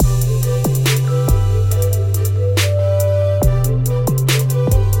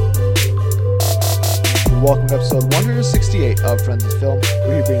welcome to episode 168 of Friends of Film.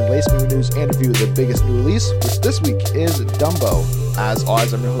 We're here bringing the latest movie news and review of the biggest new release, which this week is Dumbo. As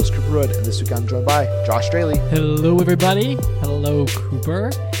always, I'm your host, Cooper Wood, and this week I'm joined by Josh Straley. Hello, everybody. Hello,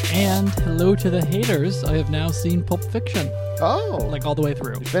 Cooper. And hello to the haters. I have now seen Pulp Fiction. Oh. Like all the way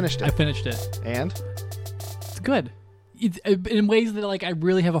through. You finished it. I finished it. And? It's good. It's in ways that I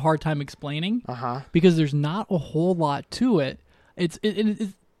really have a hard time explaining. Because there's not a whole lot to it. It's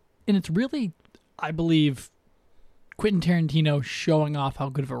really, I believe, Quentin Tarantino showing off how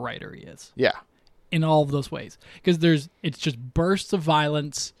good of a writer he is. Yeah. In all of those ways. Because it's just bursts of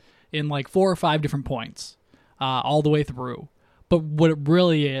violence in like 4 or 5 different points all the way through. But what it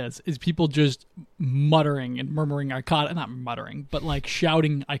really is people just muttering and murmuring not muttering, but like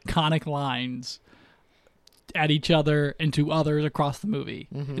shouting iconic lines at each other and to others across the movie.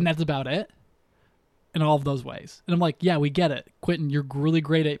 Mm-hmm. And that's about it. In all of those ways. And I'm like, yeah, we get it. Quentin, you're really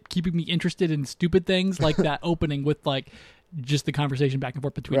great at keeping me interested in stupid things like that opening with like just the conversation back and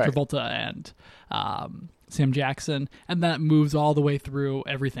forth between Travolta and Sam Jackson. And that moves all the way through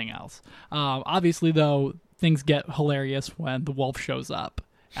everything else. Obviously, though, things get hilarious when the wolf shows up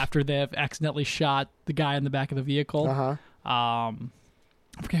after they have accidentally shot the guy in the back of the vehicle. I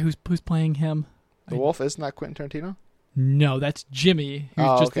forget who's playing him. The wolf, isn't that Quentin Tarantino? No, that's Jimmy,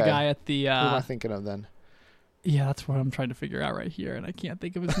 who's just the guy at the... Who am I thinking of then? Yeah, that's what I'm trying to figure out right here, and I can't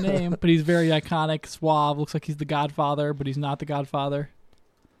think of his name. But he's very iconic, suave, looks like he's the Godfather, but he's not the Godfather.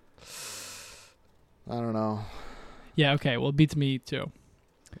 I don't know. Yeah, okay, well, it beats me, too.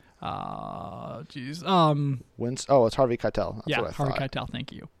 Jeez. It's Harvey Keitel. That's yeah, what I Harvey thought. Keitel,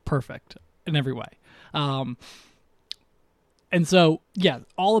 thank you. Perfect, in every way. And so, yeah,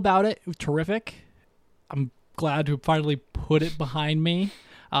 all about it, terrific. I'm glad to finally put it behind me.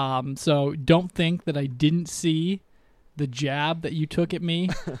 So don't think that I didn't see the jab that you took at me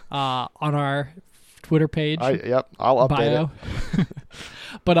on our Twitter page. I'll update it.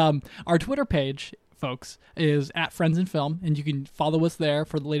 But our Twitter page, folks, is at Friends in Film, and you can follow us there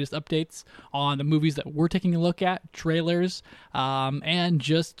for the latest updates on the movies that we're taking a look at, trailers, and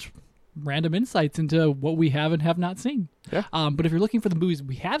just random insights into what we have and have not seen. Yeah. But if you're looking for the movies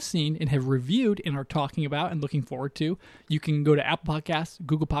we have seen and have reviewed and are talking about and looking forward to, you can go to Apple Podcasts,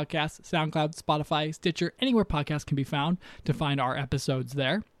 Google Podcasts, SoundCloud, Spotify, Stitcher, anywhere podcasts can be found to find our episodes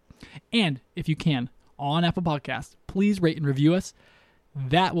there. And if you can, on Apple Podcasts, please rate and review us.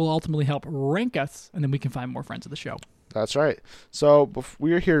 That will ultimately help rank us, and then we can find more friends of the show. That's right. So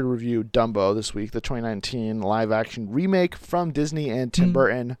we're here to review Dumbo this week, the 2019 live-action remake from Disney and Tim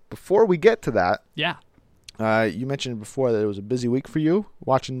Burton. Before we get to that, you mentioned before that it was a busy week for you,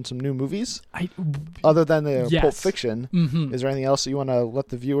 watching some new movies. Other than the Pulp Fiction, is there anything else that you want to let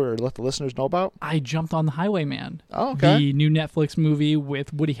the viewer or let the listeners know about? I jumped on The Highwayman, okay. The new Netflix movie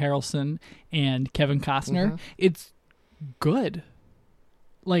with Woody Harrelson and Kevin Costner. It's good.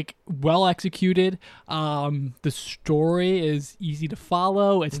 Like, well executed. The story is easy to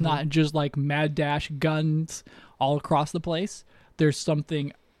follow. It's not just like mad dash guns all across the place. There's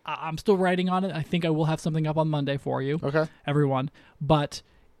something. I'm still writing on it. I think I will have something up on Monday for you, everyone. But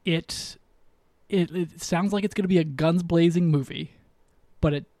it sounds like it's going to be a guns blazing movie,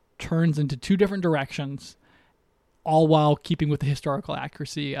 but it turns into 2 different directions, all while keeping with the historical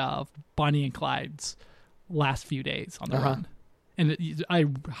accuracy of Bonnie and Clyde's last few days on the run. And I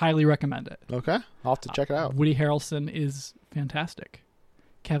highly recommend it. Okay. I'll have to check it out. Woody Harrelson is fantastic.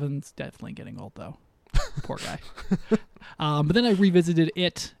 Kevin's definitely getting old, though. Poor guy. But then I revisited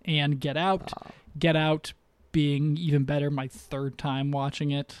it and Get Out. Get Out being even better my 3rd time watching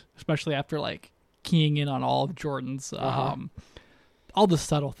it, especially after like keying in on all of Jordan's, all the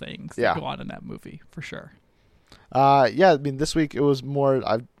subtle things that go on in that movie, for sure. I mean, this week it was more,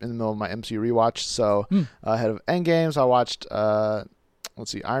 I'm in the middle of my MCU rewatch, so ahead of Endgame, so I watched,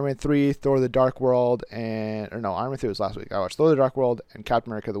 Iron Man 3, Thor the Dark World, Iron Man 3 was last week. I watched Thor the Dark World and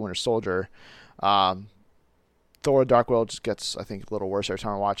Captain America the Winter Soldier. Thor the Dark World just gets, I think, a little worse every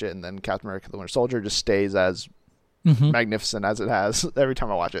time I watch it, and then Captain America the Winter Soldier just stays as magnificent as it has every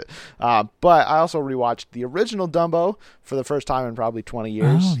time I watch it. But I also rewatched the original Dumbo for the first time in probably 20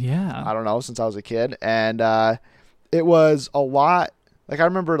 years. Oh, yeah. I don't know, since I was a kid. And it was a lot. Like, I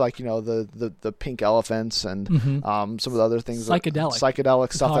remember, like, you know, the pink elephants and some of the other things.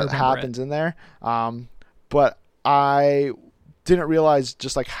 Psychedelic stuff that happens in there. But I didn't realize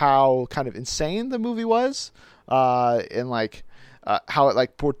just, like, how kind of insane the movie was. And, like, how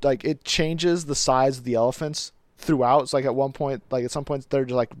it, it changes the size of the elephants throughout. It's like at one point, like at some points they're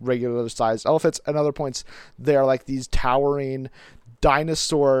just like regular sized elephants, and other points they're like these towering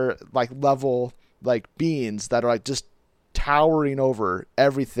dinosaur like level like beings that are like just towering over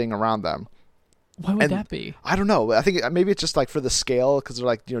everything around them. Why would that be? I don't know. I think maybe it's just like for the scale, because they're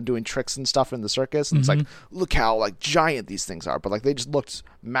like, doing tricks and stuff in the circus, and it's like, look how like giant these things are, but like they just looked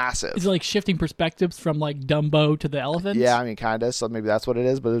massive. Is it like shifting perspectives from like Dumbo to the elephants? Yeah, I mean, kind of. So maybe that's what it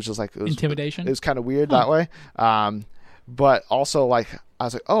is. But it was just like intimidation. It was kind of weird that way. But also like I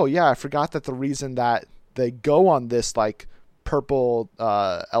was like, oh yeah, I forgot that the reason that they go on this like purple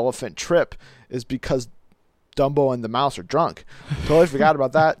elephant trip is because Dumbo and the mouse are drunk. Totally forgot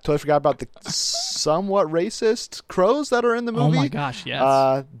about that. Totally forgot about the somewhat racist crows that are in the movie. Oh my gosh, yes.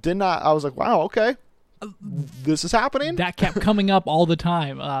 I was like, wow, okay. This is happening. That kept coming up all the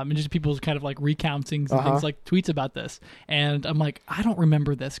time. And just people's kind of like recounting and things like tweets about this. And I'm like, I don't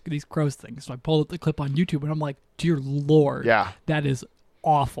remember these crows things. So I pulled up the clip on YouTube and I'm like, dear Lord. Yeah. That is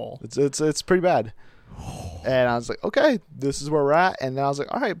awful. It's pretty bad. And I was like, okay, this is where we're at. And then I was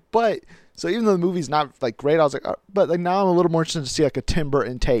like, all right, but so even though the movie's not like great, I was like, but like now I'm a little more interested to see like a Tim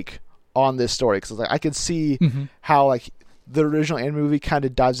Burton take on this story, because like I could see how like the original anime movie kind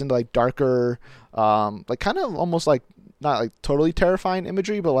of dives into like darker, like kind of almost like not like totally terrifying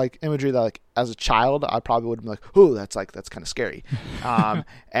imagery, but like imagery that like as a child I probably would have been like, oh, that's kind of scary.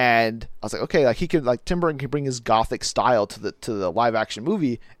 And I was like, okay, like Tim Burton can bring his gothic style to the live action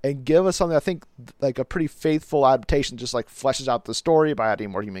movie and give us something I think like a pretty faithful adaptation, just like fleshes out the story by adding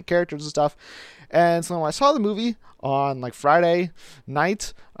more human characters and stuff. And so when I saw the movie on like Friday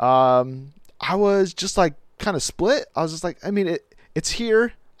night, I was just like kind of split. I was just like, I mean, it's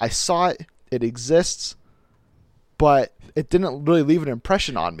here. I saw it. It exists. But it didn't really leave an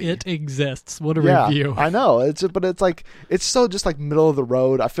impression on me. It exists. What a review. I know. But it's like, it's so just like middle of the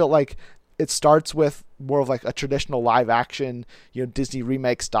road. I feel like it starts with more of like a traditional live action, Disney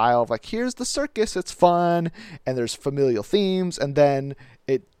remake style of like, here's the circus. It's fun. And there's familial themes. And then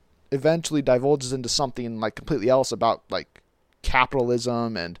it eventually divulges into something like completely else about like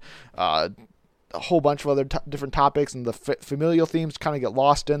capitalism and, a whole bunch of other different topics, and the familial themes kind of get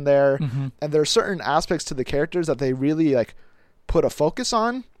lost in there. And there are certain aspects to the characters that they really like put a focus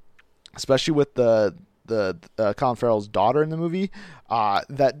on, especially with the Colin Farrell's daughter in the movie,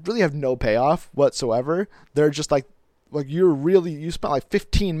 that really have no payoff whatsoever. They're just like you spent like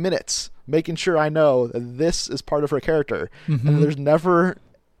 15 minutes making sure I know that this is part of her character, and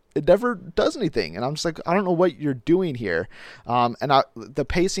it never does anything. And I'm just like, I don't know what you're doing here. The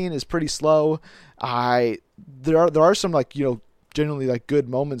pacing is pretty slow. There are some like, genuinely like good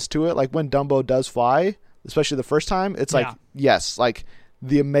moments to it. Like when Dumbo does fly, especially the first time, it's like, yes, like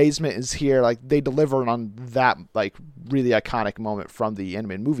the amazement is here. Like they deliver on that like really iconic moment from the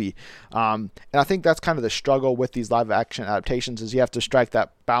animated movie. And I think that's kind of the struggle with these live action adaptations, is you have to strike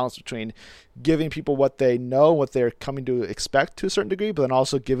that balance between giving people what they know, what they're coming to expect to a certain degree, but then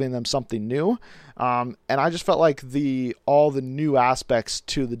also giving them something new. And I just felt like all the new aspects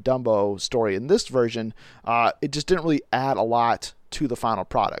to the Dumbo story in this version, it just didn't really add a lot to the final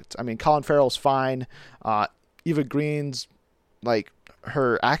product. I mean, Colin Farrell's fine. Eva Green's like,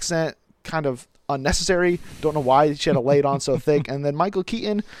 her accent kind of unnecessary. Don't know why she had to lay it on so thick. And then Michael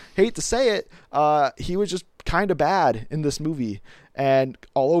Keaton, hate to say it, he was just kind of bad in this movie and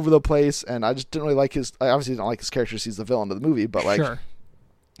all over the place. And I just didn't really like I obviously don't like his character. He's the villain of the movie, but like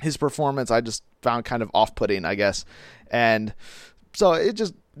his performance, I just found kind of off-putting, I guess. And so it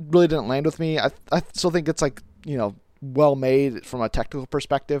just really didn't land with me. I still think it's like, well made from a technical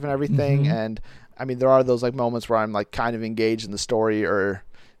perspective and everything. And I mean, there are those like moments where I'm like kind of engaged in the story or,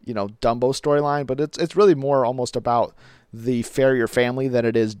 Dumbo storyline, but it's really more almost about the Farrier family than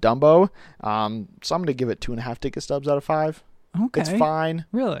it is Dumbo. So I'm going to give it 2.5 ticket stubs out of 5. Okay. It's fine.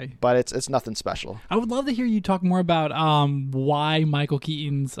 Really? But it's nothing special. I would love to hear you talk more about why Michael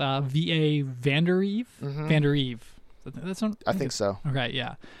Keaton's V.A. Vandereve? Vandereve. That's not, I think so. Okay,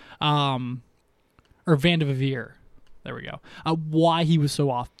 yeah. Or Vandevere. There we go. Why he was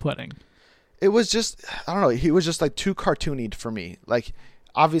so off-putting. It was just, I don't know, he was just like too cartoony for me. Like,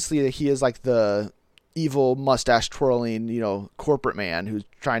 obviously he is like the evil mustache twirling, corporate man who's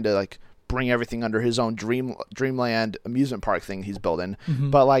trying to like bring everything under his own dreamland amusement park thing he's building.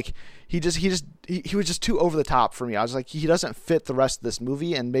 But like he was just too over the top for me. I was like, he doesn't fit the rest of this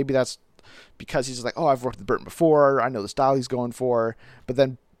movie, and maybe that's because he's like, oh, I've worked with Burton before, I know the style he's going for. But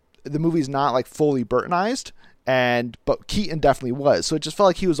then the movie's not like fully Burtonized. But Keaton definitely was, so it just felt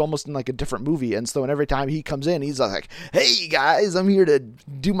like he was almost in like a different movie. And so every time he comes in, he's like, hey guys, I'm here to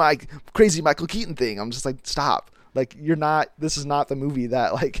do my crazy Michael Keaton thing. I'm just like, stop. Like, this is not the movie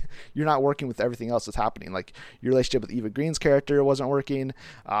that, like, you're not working with everything else that's happening. Like, your relationship with Eva Green's character wasn't working.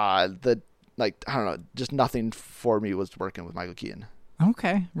 I don't know, just nothing for me was working with Michael Keaton.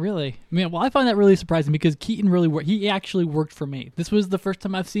 Okay, really? Man, well, I find that really surprising because Keaton really worked. He actually worked for me. This was the first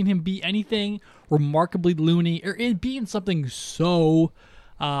time I've seen him be anything remarkably loony or being something so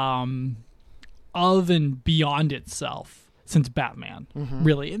of and beyond itself since Batman. Mm-hmm.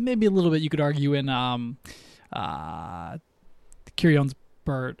 Really, and maybe a little bit you could argue in Curion's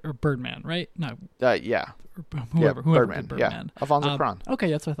Birdman, right? No, yeah, whoever Birdman. Did Birdman. Yeah, Alfonso Cuarón. Okay,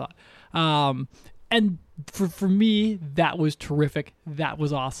 that's what I thought. And for me, that was terrific. That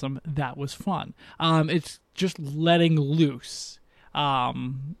was awesome. That was fun. It's just letting loose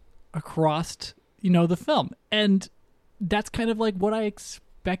across, the film. And that's kind of like what I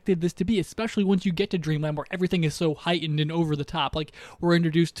expected this to be, especially once you get to Dreamland where everything is so heightened and over the top. Like, we're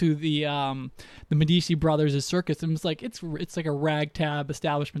introduced to the Medici brothers' circus, and it's like a ragtag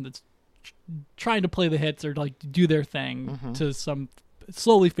establishment that's trying to play the hits or like do their thing to some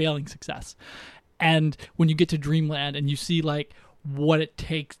slowly failing success. And when you get to Dreamland and you see like what it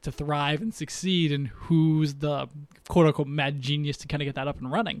takes to thrive and succeed and who's the quote unquote mad genius to kind of get that up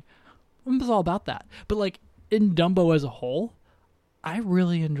and running, it was all about that. But like in Dumbo as a whole, I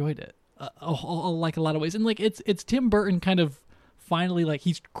really enjoyed it like a lot of ways. And like it's Tim Burton kind of finally like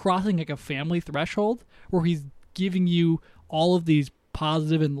he's crossing like a family threshold where he's giving you all of these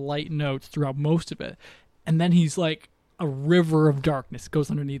positive and light notes throughout most of it. And then he's like, a river of darkness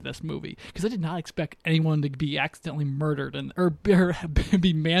goes underneath this movie because I did not expect anyone to be accidentally murdered or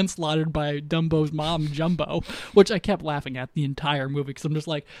be manslaughtered by Dumbo's mom, Jumbo, which I kept laughing at the entire movie because I'm just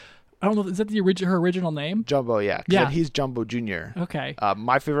like, I don't know, is that her original name? Jumbo, yeah. Yeah. He's Jumbo Jr. Okay.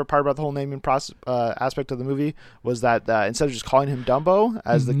 My favorite part about the whole naming process aspect of the movie was that instead of just calling him Dumbo,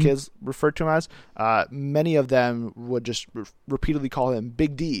 as the kids referred to him as, many of them would just repeatedly call him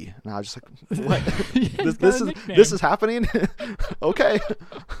Big D. And I was just like, what? This is happening? Okay.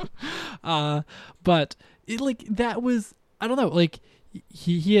 But that was, I don't know, like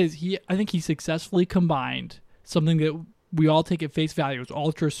I think he successfully combined something that we all take at face value. It's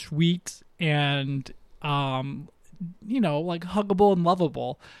ultra sweet and, like huggable and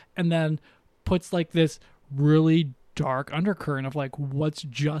lovable. And then puts like this really dark undercurrent of like what's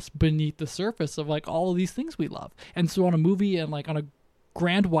just beneath the surface of like all of these things we love. And so on a movie and like on a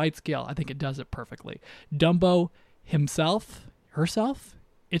grand wide scale, I think it does it perfectly. Dumbo himself,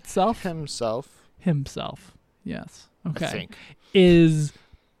 yes. Okay. I think. Is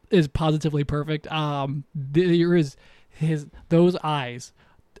positively perfect. There is those eyes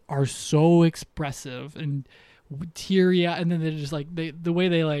are so expressive and teary, and then they're just like the way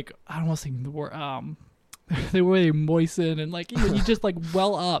they like, I don't want to say the word, the way they moisten and like you just like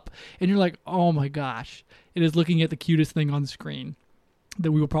well up and you're like, oh my gosh, it is looking at the cutest thing on screen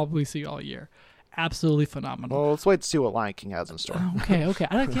that we will probably see all year. Absolutely phenomenal. Well, let's wait to see what Lion King has in store. Okay.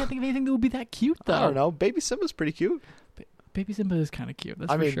 I can't think of anything that would be that cute though. I don't know. Baby Simba's pretty cute. Baby Simba is kind of cute.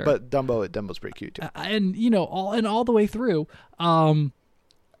 That's for sure. But Dumbo's pretty cute too. And all the way through,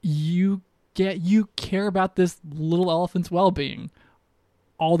 you care about this little elephant's well-being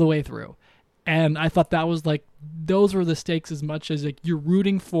all the way through. And I thought that was like, those were the stakes as much as like you're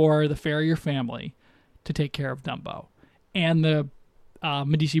rooting for the Farrier family to take care of Dumbo and the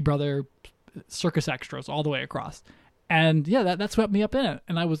Medici brother circus extras all the way across. And yeah, that swept me up in it.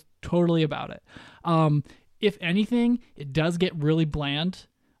 And I was totally about it. If anything, it does get really bland.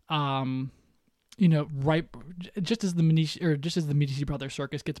 Right, just as the Medici Brothers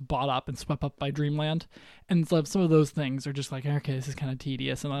circus gets bought up and swept up by Dreamland, and so some of those things are just like, okay, this is kind of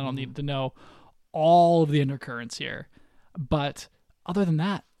tedious, and I don't need to know all of the undercurrents here. But other than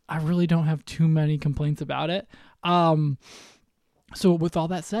that, I really don't have too many complaints about it. So with all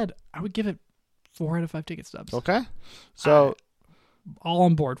that said, I would give it 4 out of 5 ticket stubs. Okay, so. All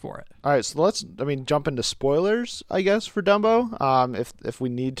on board for it. All right, so let's jump into spoilers, I guess, for Dumbo, if we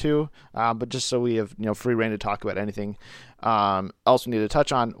need to, but just so we have free reign to talk about anything else we need to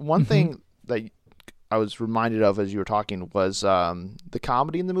touch on. One thing that I was reminded of as you were talking was the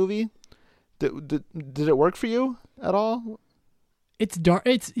comedy in the movie. Did it work for you at all? It's dark.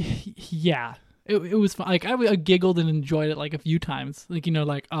 Yeah. It was fun. Like I giggled and enjoyed it like a few times. Like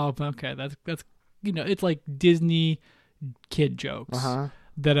like, oh, okay, that's it's like Disney kid jokes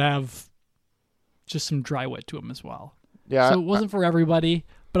that have just some dry wit to them as well. Yeah. So it wasn't for everybody,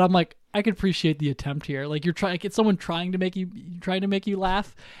 but I'm like, I could appreciate the attempt here. Like it's someone trying to make you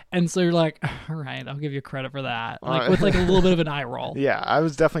laugh, and so you're like, all right, I'll give you credit for that. Like with like a little bit of an eye roll. Yeah, I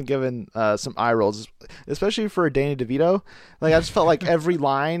was definitely given some eye rolls, especially for Danny DeVito. Like I just felt like every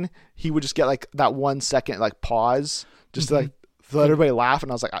line he would just get like that 1 second like pause, just to like let everybody laugh,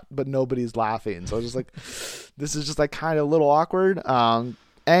 and I was like, but nobody's laughing. So I was just like, this is just like kind of a little awkward.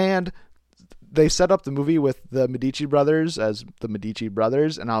 And they set up the movie with the Medici brothers as the Medici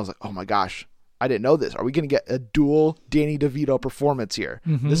brothers, and I was like, oh my gosh, I didn't know this. Are we going to get a dual Danny DeVito performance here?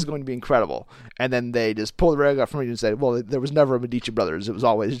 Mm-hmm. This is going to be incredible. And then they just pulled the rug out from me and said, well, there was never a Medici brothers. It was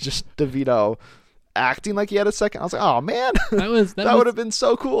always just DeVito acting like he had a second. I was like, oh man, that would have been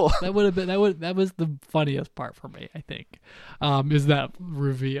so cool. That was the funniest part for me, I think, is that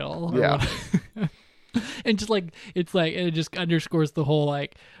reveal. Yeah. And just like, it's like, it just underscores the whole,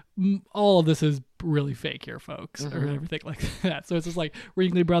 like, all of this is really fake here, folks, or everything like that. So it's just like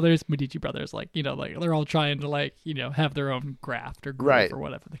Ringley brothers, Medici brothers, like, you know, like they're all trying to, like, you know, have their own graft or groove or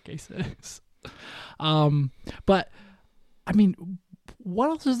whatever the case is. But I mean, what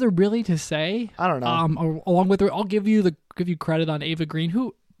else is there really to say? I don't know. Along with I'll give you credit on Ava Green,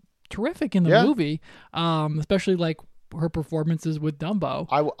 who terrific in the movie, especially like her performances with Dumbo.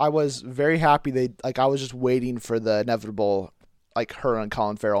 I was very happy I was just waiting for the inevitable, like, her and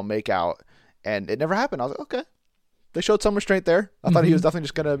Colin Farrell make out, and it never happened. I was like, okay, they showed some restraint there. I thought he was definitely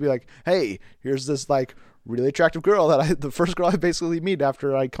just gonna be like, hey, here's this like really attractive girl the first girl I basically meet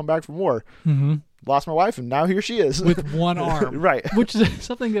after I come back from war. Lost my wife, and now here she is with one arm, right? Which is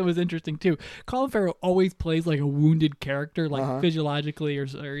something that was interesting too. Colin Farrell always plays like a wounded character, like physiologically or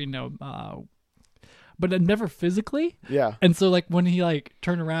you know, but never physically. Yeah. And so like when he like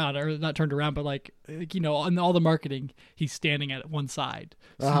turned around, or not turned around, but like, you know, in all the marketing, he's standing at one side,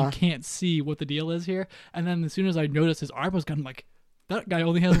 so you can't see what the deal is here. And then as soon as I noticed his arm was gone, I'm like, that guy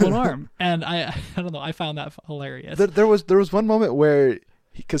only has one arm, and I don't know, I found that hilarious. There was one moment where,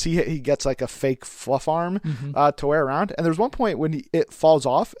 because he gets like a fake fluff arm to wear around, and there's one point when it falls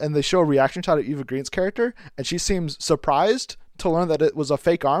off, and they show a reaction shot of Eva Green's character, and she seems surprised to learn that it was a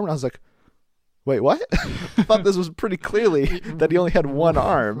fake arm, and I was like, wait, what? I thought this was pretty clearly that he only had one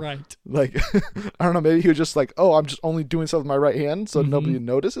arm. Right. Like, I don't know, maybe he was just like, oh, I'm just only doing stuff with my right hand so nobody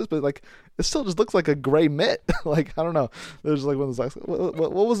notices, but like, it still just looks like a gray mitt. Like, I don't know. There's like one of those, like,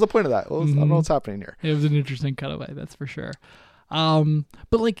 what was the point of that? I don't know what's happening here. It was an interesting cutaway, that's for sure.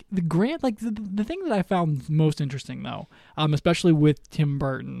 But like the thing that I found most interesting though, especially with Tim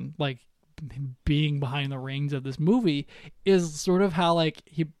Burton, like being behind the reins of this movie, is sort of how like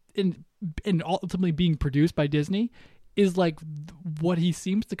he and ultimately being produced by Disney is like what he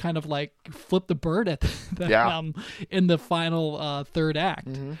seems to kind of like flip the bird at in the final third act,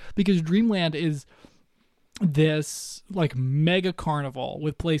 because Dreamland is this like mega carnival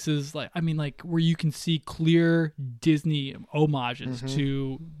with places like, I mean, like where you can see clear Disney homages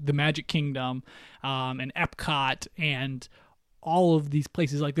to the Magic Kingdom, and Epcot, and all of these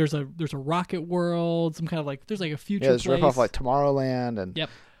places. Like there's a Rocket World, some kind of like, there's like a future there's place. rip-off like Tomorrowland,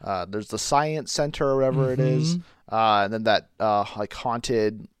 and there's the Science Center or whatever it is, and then that like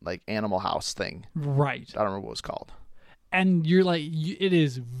haunted like Animal House thing. Right. I don't remember what it was called. And you're like, it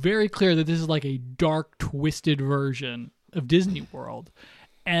is very clear that this is like a dark, twisted version of Disney World.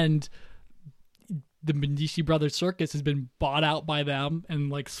 And the Medici Brothers Circus has been bought out by them and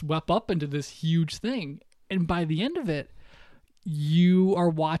like swept up into this huge thing. And by the end of it, you are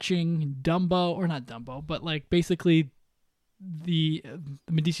watching Dumbo, or not Dumbo, but like basically the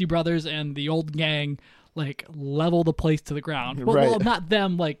Medici Brothers and the old gang like level the place to the ground. Well, not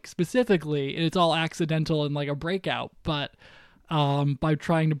them like specifically, it's all accidental and like a breakout, but by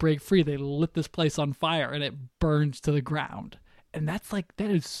trying to break free, they lit this place on fire and it burns to the ground. And that's like, that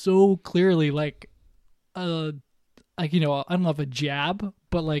is so clearly like you know, I don't know if a jab,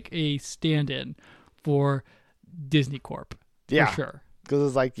 but like a stand-in for Disney Corp. For sure. Because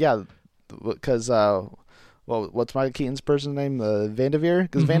it's like, because well, what's Michael Keaton's person's name? Van Devere?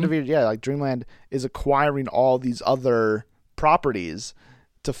 Because Van Devere, like Dreamland is acquiring all these other properties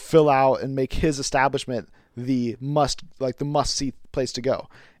to fill out and make his establishment the must-see place to go.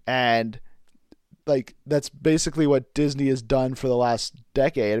 And like that's basically what Disney has done for the last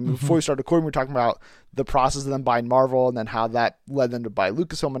decade. I mean, before we started recording, we were talking about the process of them buying Marvel, and then how that led them to buy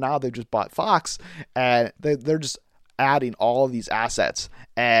Lucasfilm, and now they've just bought Fox, and they're just adding all of these assets,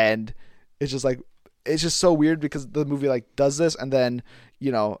 and it's just like, it's just so weird because the movie like does this, and then,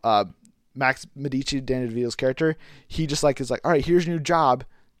 you know, Max Medici, Danny DeVito's character, he just like is like, all right, here's your new job.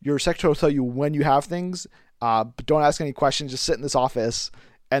 Your secretary will tell you when you have things, but don't ask any questions. Just sit in this office,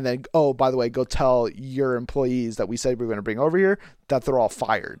 and then, oh, by the way, go tell your employees that we said we were going to bring over here that they're all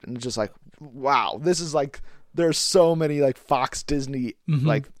fired. And it's just like, wow, this is like, there's so many like Fox Disney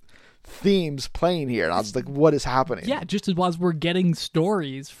like themes playing here, and I was like, what is happening? Yeah, just as we're getting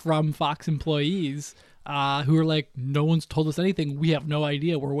stories from Fox employees who are like, no one's told us anything, we have no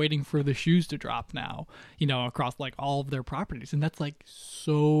idea, we're waiting for the shoes to drop now, you know, across like all of their properties. And that's like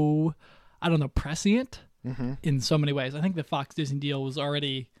so, I don't know, prescient in so many ways. I think the Fox Disney deal was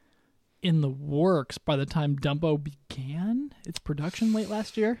already in the works by the time Dumbo began its production late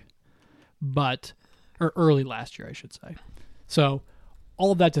last year, or early last year, I should say. So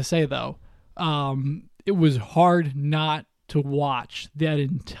all of that to say, though, it was hard not to watch that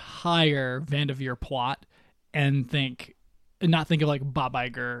entire Vanderveer plot and not think of like Bob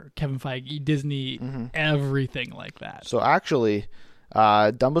Iger, Kevin Feige, Disney, everything like that. So actually,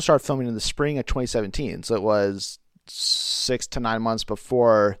 Dumbo started filming in the spring of 2017. So it was 6 to 9 months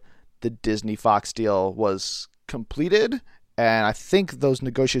before the Disney Fox deal was completed. And I think those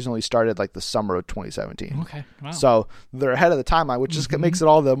negotiations only started like the summer of 2017. Okay. Wow. So they're ahead of the timeline, which just makes it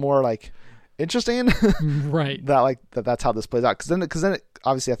all the more like interesting. Right. That's how this plays out. Because then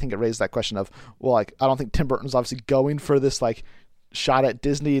obviously I think it raised that question of, well, like, I don't think Tim Burton's obviously going for this like shot at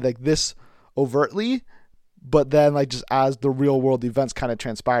Disney like this overtly, but then like just as the real world events kind of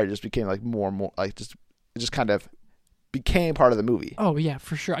transpired, it just became like more and more like it just kind of became part of the movie. Oh yeah,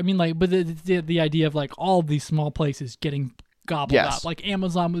 for sure. I mean, like, but the idea of like all of these small places getting gobbled up, like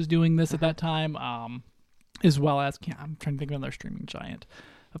Amazon was doing this at that time, as well as I'm trying to think of another streaming giant,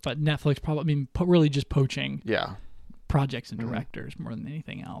 but Netflix probably, I mean, really just poaching projects and directors more than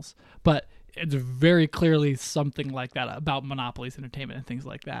anything else. But it's very clearly something like that about monopolies, entertainment, and things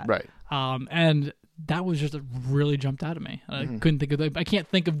like that. Right. And that was just really jumped out at me. I couldn't think of I can't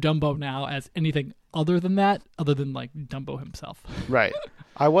think of Dumbo now as anything other than that, other than like Dumbo himself. Right.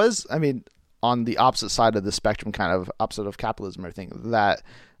 I mean, on the opposite side of the spectrum, kind of opposite of capitalism or everything, that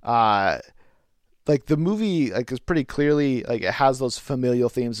like the movie like is pretty clearly like it has those familial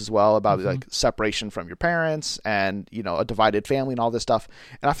themes as well about like separation from your parents and, you know, a divided family and all this stuff.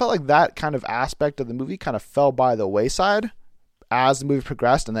 And I felt like that kind of aspect of the movie kind of fell by the wayside as the movie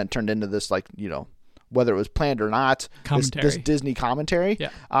progressed, and then turned into this like, you know, whether it was planned or not, this Disney commentary,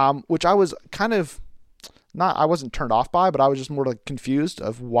 which I was kind of I wasn't turned off by, but I was just more like confused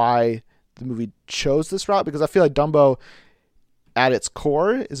of why the movie chose this route, because I feel like Dumbo at its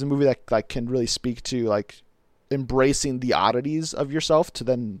core is a movie that like can really speak to like embracing the oddities of yourself to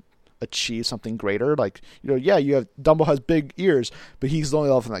then achieve something greater. Like, you know, Dumbo has big ears, but he's the only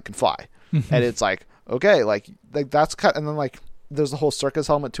elephant that can fly. And it's like, okay, like that's kind of, and then like there's the whole circus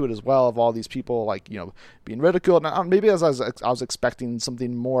element to it as well, of all these people like, you know, being ridiculed. And maybe as I was expecting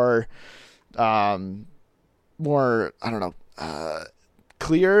something more I don't know,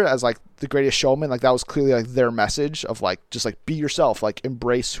 clear as like The Greatest Showman. Like that was clearly like their message of like, just like be yourself, like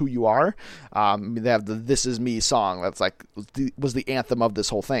embrace who you are. I mean, they have the This Is Me song that's like was the anthem of this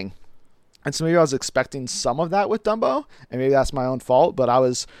whole thing. And so maybe I was expecting some of that with Dumbo, and maybe that's my own fault, but I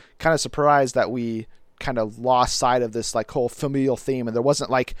was kind of surprised that we kind of lost sight of this like whole familial theme, and there wasn't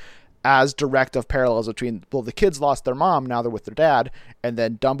like as direct of parallels between, well, the kids lost their mom, now they're with their dad, and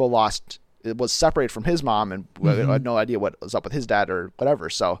then Dumbo was separated from his mom and had no idea what was up with his dad or whatever.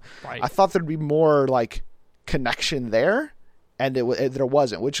 So I thought there'd be more like connection there, and there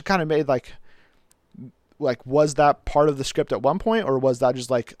wasn't, which kind of made like was that part of the script at one point, or was that just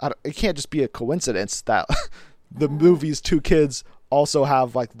like, it can't just be a coincidence that the movie's two kids also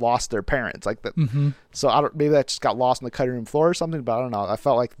have like lost their parents like that. So maybe that just got lost on the cutting room floor or something, but I don't know. I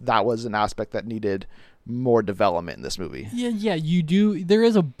felt like that was an aspect that needed more development in this movie. Yeah, you do. There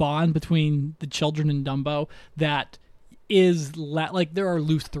is a bond between the children and Dumbo that is like there are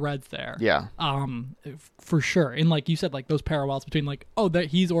loose threads there. Yeah. For sure. And like you said, like those parallels between like, oh, that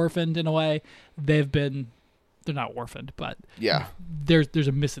he's orphaned in a way. They're not orphaned, but yeah, there's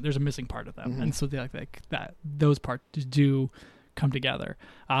a missing part of them, and so they like that those parts do come together.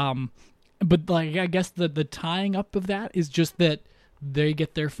 But like I guess the tying up of that is just that they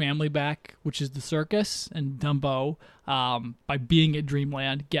get their family back, which is the circus, and Dumbo, by being at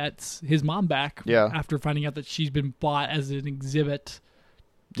Dreamland, gets his mom back after finding out that she's been bought as an exhibit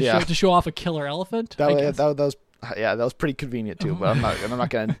to show off a killer elephant. That was pretty convenient too, but I'm not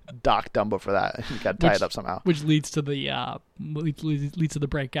going to dock Dumbo for that. You got to tie it up somehow. Which leads to the leads to the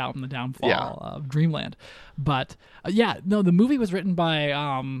breakout and the downfall of Dreamland. But the movie was written by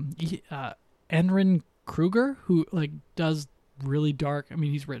Enrin Kruger, who like does really dark. I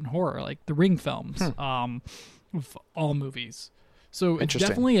mean, he's written horror, like the Ring films, of all movies. So it's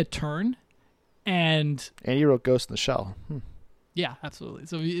definitely a turn. And he wrote Ghost in the Shell. Yeah, absolutely.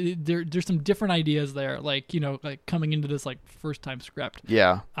 So there's some different ideas there, like, you know, like coming into this like first time script.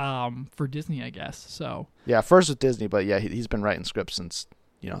 Yeah. For Disney, I guess. So yeah, first with Disney, but yeah, he's been writing scripts since,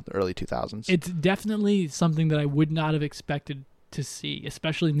 you know, the early 2000s. It's definitely something that I would not have expected to see,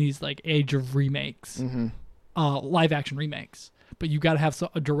 especially in these like age of remakes, live action remakes. But you got to have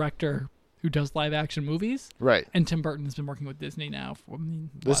a director who does live action movies. Right. And Tim Burton has been working with Disney now for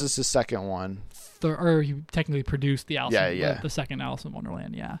this is his second one. Or he technically produced the the second Alice in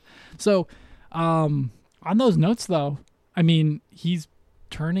Wonderland. Yeah. So, on those notes though, I mean, he's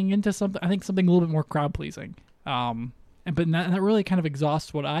turning into something. I think something a little bit more crowd pleasing. But that really kind of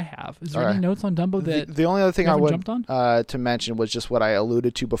exhausts what I have. Is there any notes on Dumbo that the only other thing I would to mention was just what I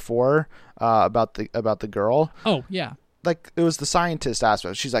alluded to before about the girl. Oh yeah, like it was the scientist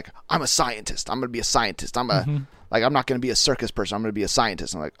aspect. She's like, I'm a scientist. I'm gonna be a scientist. I'm not gonna be a circus person. I'm gonna be a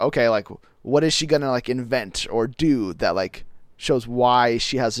scientist. I'm like, okay, like what is she gonna like invent or do that like shows why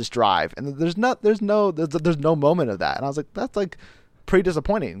she has this drive? And there's no moment of that. And I was like, that's like pretty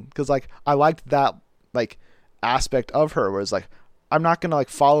disappointing because like I liked that like aspect of her where it's like I'm not gonna like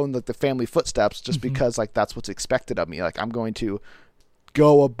follow in the family footsteps just because like that's what's expected of me. Like I'm going to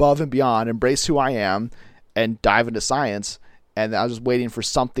go above and beyond, embrace who I am, and dive into science. And I was just waiting for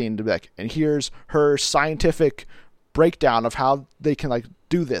something to be like, and here's her scientific breakdown of how they can like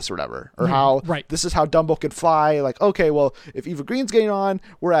do this or whatever, or how this is how Dumbo can fly. Like, okay, well, if Eva Green's getting on,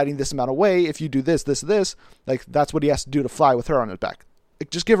 we're adding this amount of weight. If you do this, like that's what he has to do to fly with her on his back. Like,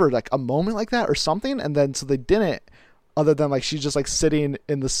 just give her like a moment like that or something. And then so they didn't, other than like she's just like sitting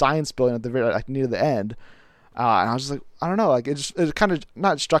in the science building at the very like near the end. And I was just like, I don't know, like it kind of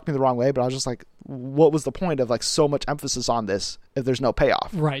not struck me the wrong way, but I was just like, what was the point of like so much emphasis on this if there's no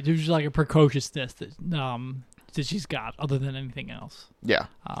payoff? Right, there's just like a precociousness that she's got other than anything else. Yeah.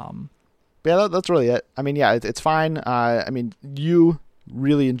 Yeah, that's really it. I mean, yeah, it's fine. I mean, you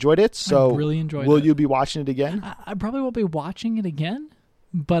really enjoyed it, so I really enjoyed will you be watching it again? I probably won't be watching it again,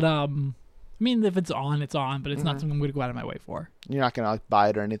 but I mean, if it's on, it's on, but it's not something I'm going to go out of my way for. You're not going to like buy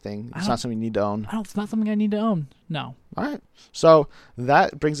it or anything. It's not something you need to own. It's not something I need to own. No. All right. So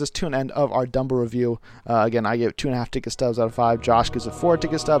that brings us to an end of our Dumbo review. Again, I gave it 2.5 ticket stubs out of 5. Josh gives it 4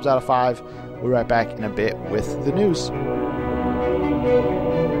 ticket stubs out of 5. We'll be right back in a bit with the news.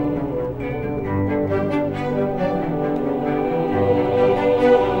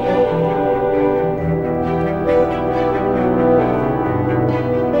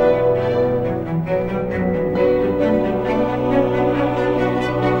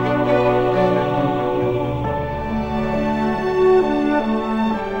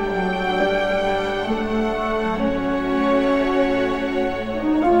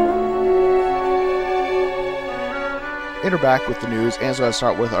 Back with the news, and so I'll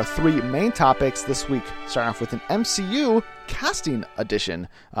start with our 3 main topics this week, starting off with an MCU casting edition.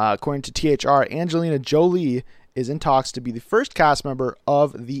 According to THR, Angelina Jolie is in talks to be the first cast member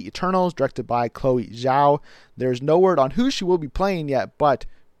of The Eternals, directed by Chloe Zhao. There's no word on who she will be playing yet, but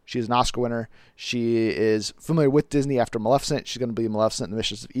she is an Oscar winner. She is familiar with Disney after Maleficent. She's going to be Maleficent in The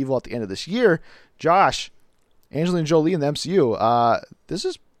Mistress of Evil at the end of this year. Josh, Angelina Jolie in the MCU, this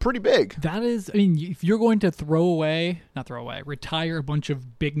is pretty big. That is, I mean, if you're going to retire a bunch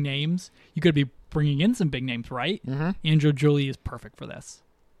of big names, you could be bringing in some big names, right? Angelina Jolie is perfect for this.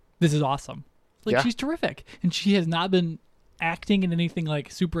 This is awesome. Like, she's terrific. And she has not been acting in anything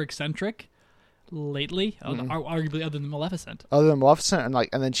like super eccentric lately, arguably other than Maleficent.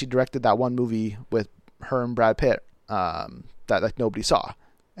 And then she directed that one movie with her and Brad Pitt that like nobody saw.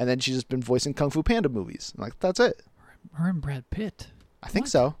 And then she's just been voicing Kung Fu Panda movies. Like, that's it. Her and Brad Pitt. I think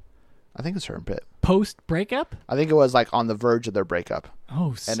so. I think it's her and Pitt. Post breakup? I think it was like on the verge of their breakup.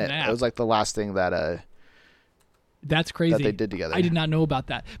 Oh, snap. And it was like the last thing that that's crazy. That they did together. I did not know about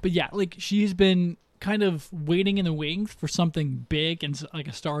that. But yeah, like she's been kind of waiting in the wings for something big and like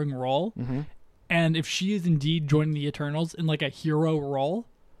a starring role. And if she is indeed joining the Eternals in like a hero role,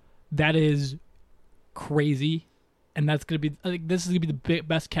 that is crazy. And that's going to be, I think this is going to be the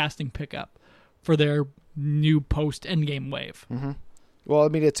best casting pickup for their new post Endgame wave. Well, I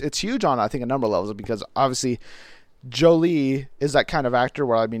mean, it's huge on, I think, a number of levels, because obviously Jolie is that kind of actor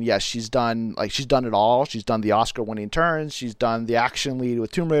where, I mean, yes, she's done it all. She's done the Oscar-winning turns. She's done the action lead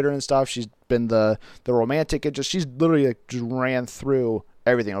with Tomb Raider and stuff. She's been the romantic. She's literally like, just ran through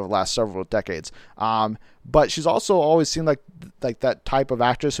everything over the last several decades. But she's also always seemed like that type of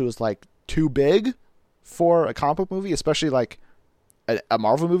actress who is like too big for a comic book movie, especially like a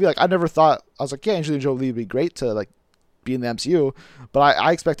Marvel movie. Like, I never thought, I was like, yeah, Angelina Jolie would be great to like be in the MCU, but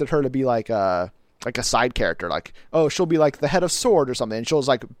I expected her to be like a side character, like, oh, she'll be like the head of S.W.O.R.D. or something, and she'll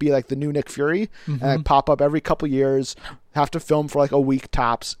like be like the new Nick Fury, and like pop up every couple years, have to film for like a week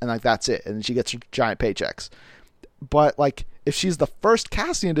tops, and like that's it, and she gets her giant paychecks. But like, if she's the first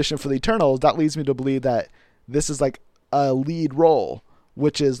casting edition for the Eternals, that leads me to believe that this is like a lead role,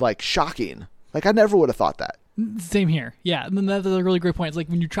 which is like shocking. Like, I never would have thought that. Same here. Yeah. And that's a really great point. It's like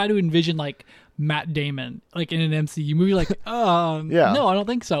when you try to envision like Matt Damon like in an MCU movie. Like, no, I don't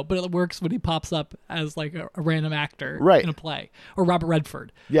think so. But it works when he pops up as like a random actor in a play, or Robert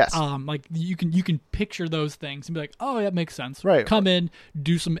Redford. Yes. Like you can picture those things and be like, oh, that makes sense. Right. Come in,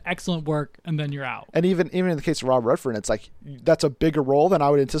 do some excellent work, and then you're out. And even in the case of Robert Redford, it's like that's a bigger role than I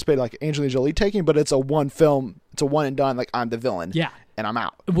would anticipate like Angelina Jolie taking. But it's a one and done. Like, I'm the villain. Yeah. And I'm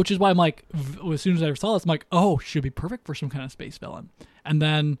out. Which is why I'm like, as soon as I saw this, I'm like, oh, she'd be perfect for some kind of space villain. And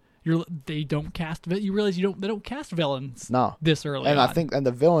then they don't cast. You realize they don't cast villains. No. This early. And on. I think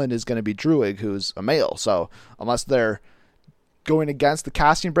the villain is going to be Druig, who's a male. So unless they're going against the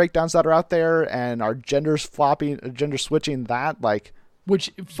casting breakdowns that are out there and are gender switching that, like.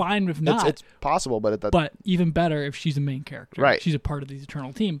 Which, fine if not. It's possible, but but even better if she's a main character. Right. She's a part of the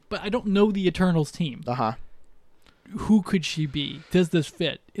Eternal team. But I don't know the Eternals team. Uh-huh. Who could she be? Does this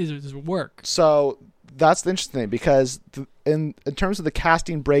fit? Does it work? So that's the interesting thing, because in terms of the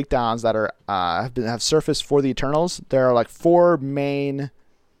casting breakdowns that are have surfaced for the Eternals, there are like four main.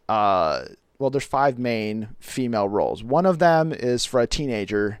 There's five main female roles. One of them is for a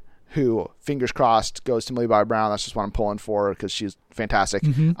teenager who, fingers crossed, goes to Millie Bobby Brown. That's just what I'm pulling for because she's fantastic.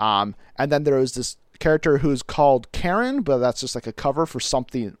 Mm-hmm. And then there is this character who's called Karen, but that's just like a cover for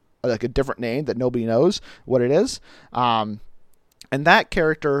something, like a different name that nobody knows what it is. And that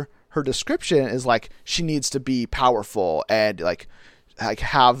character, her description is like she needs to be powerful and like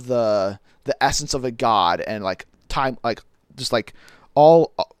have the essence of a god and like time, like just like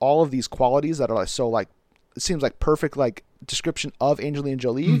all of these qualities that are like so like it seems like perfect like description of Angelina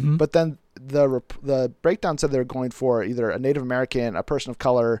Jolie. Mm-hmm. But then the breakdown said they're going for either a Native American, a person of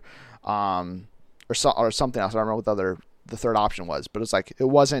color, or something else. I don't remember what the third option was, but it's like it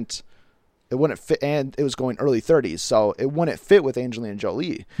wouldn't fit, and it was going early 30s, so it wouldn't fit with Angelina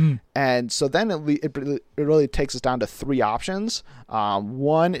Jolie. And so then it really takes us down to three options.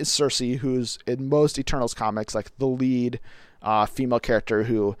 One is Cersei, who's in most Eternals comics like the lead female character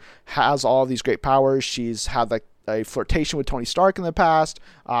who has all of these great powers. She's had like a flirtation with Tony Stark in the past.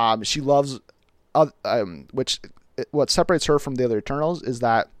 She loves, what separates her from the other Eternals is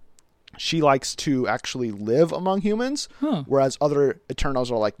that she likes to actually live among humans, whereas other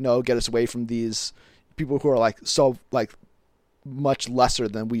Eternals are like, no, get us away from these people who are like so like much lesser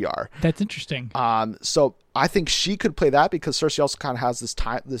than we are. That's interesting. So I think she could play that because Cersei also kind of has this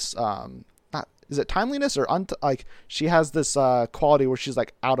is it timeliness or like she has this quality where she's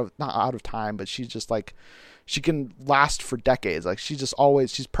like not out of time, but she's just like she can last for decades. Like she's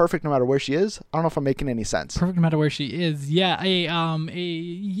perfect no matter where she is. I don't know if I'm making any sense. Perfect no matter where she is. Yeah. I don't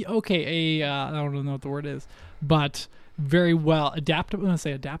know what the word is, but very well adaptive. I'm gonna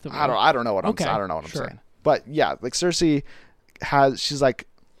say adaptive. I don't know what I'm saying. But yeah, like Cersei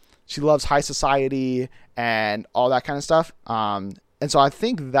she loves high society and all that kind of stuff. And so I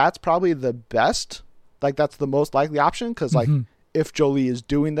think that's probably the best, like that's the most likely option. Because like if Jolie is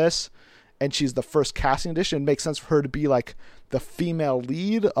doing this and she's the first casting edition, it makes sense for her to be like the female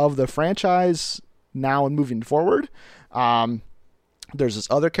lead of the franchise now and moving forward. There's this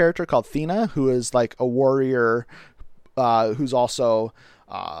other character called Thena, who is like a warrior, who's also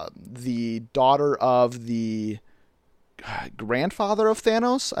the daughter of the grandfather of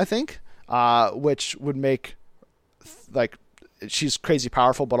Thanos, I think, which would make like she's crazy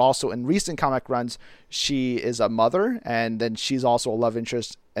powerful, but also in recent comic runs, she is a mother, and then she's also a love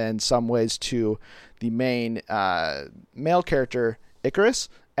interest in some ways to the main male character, Icarus.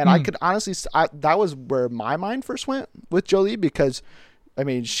 And I could honestly, that was where my mind first went with Jolie, because, I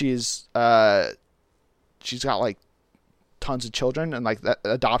mean, she's got like tons of children, and like that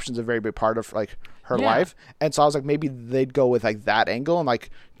adoption's a very big part of like her life. And so I was like, maybe they'd go with like that angle and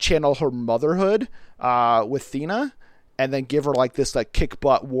like channel her motherhood with Thena, and then give her like this like kick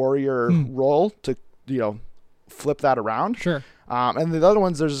butt warrior role to, flip that around. Sure. And the other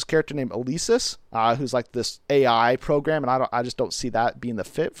ones, there's this character named Alesis, who's like this AI program, and I just don't see that being the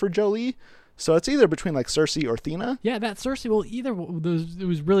fit for Jolie. So it's either between like Cersei or Thena. Yeah, that Cersei. Well, either those. It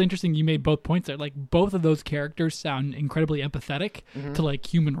was really interesting. You made both points there. Like both of those characters sound incredibly empathetic to like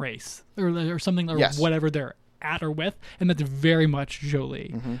human race or something or whatever they're at or with, and that's very much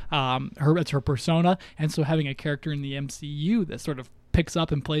Jolie. It's her persona, and so having a character in the MCU that sort of picks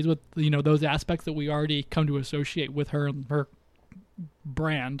up and plays with those aspects that we already come to associate with her and her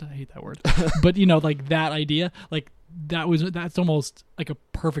brand. I hate that word, but like that idea, like that's almost like a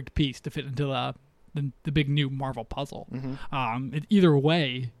perfect piece to fit into the big new Marvel puzzle. Either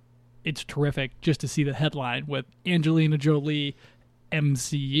way, it's terrific just to see the headline with Angelina Jolie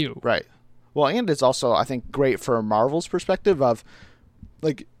MCU. Right. Well, and it's also, I think, great for Marvel's perspective of,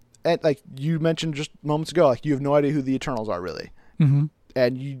 like you mentioned just moments ago, like you have no idea who the Eternals are really.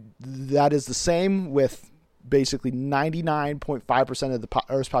 that is the same with basically 99.5% of the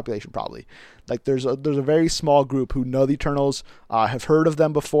Earth's population, probably. Like there's a very small group who know the Eternals, have heard of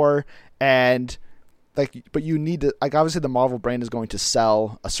them before, and like, but you need to, like, obviously the Marvel brand is going to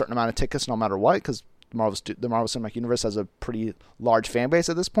sell a certain amount of tickets no matter what, because the Marvel Cinematic Universe has a pretty large fan base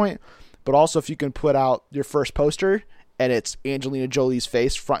at this point. But also, if you can put out your first poster and it's Angelina Jolie's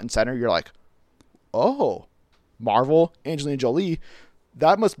face front and center, you're like, oh, Marvel, Angelina Jolie,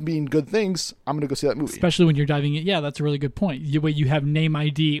 that must mean good things. I'm going to go see that movie. Especially when you're diving in. Yeah, that's a really good point. You have name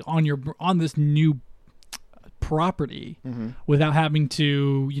ID on this new property without having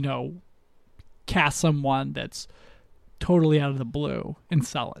to, cast someone that's totally out of the blue and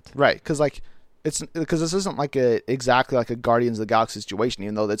sell it. Right, because this isn't exactly like a Guardians of the Galaxy situation,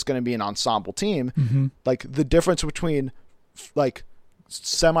 even though it's going to be an ensemble team. Like the difference between like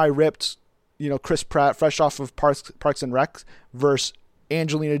semi-ripped, Chris Pratt fresh off of Parks and Rec versus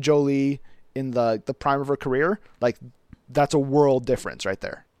Angelina Jolie in the prime of her career, like that's a world difference right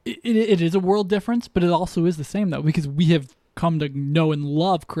there. It is a world difference, but it also is the same though, because we have come to know and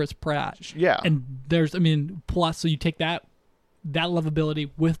love Chris Pratt. Yeah. And plus, so you take that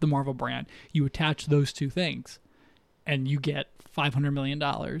lovability with the Marvel brand, you attach those two things, and you get $500 million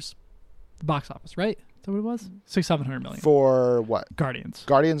the box office, right? Is that what it was? $700 million. For what? Guardians.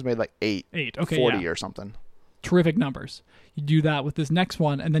 Guardians made like 8. Okay, 40 or something. Terrific numbers. You do that with this next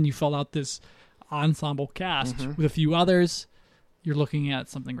one, and then you fill out this ensemble cast with a few others. You're looking at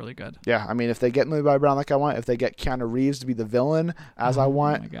something really good. Yeah, I mean, if they get Millie Bobby Brown like I want, if they get Keanu Reeves to be the villain as I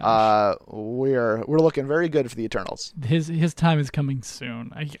want, we're looking very good for the Eternals. His time is coming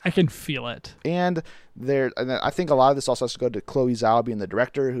soon. I can feel it. And I think a lot of this also has to go to Chloe Zhao being the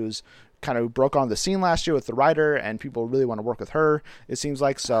director, who's kind of broke on the scene last year with the writer, and people really want to work with her, it seems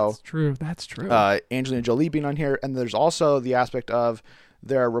like. So That's true. Angelina Jolie being on here, and there's also the aspect of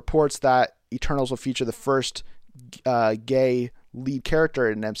there are reports that Eternals will feature the first gay lead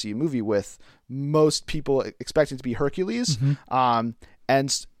character in an MCU movie, with most people expecting to be Hercules. And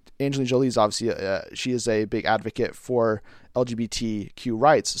Angelina Jolie is obviously she is a big advocate for LGBTQ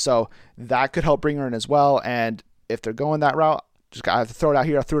rights, so that could help bring her in as well. And if they're going that route, I have to throw it out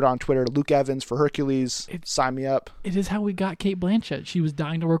here. I threw it on Twitter. Luke Evans for Hercules. Sign me up. It is how we got Cate Blanchett. She was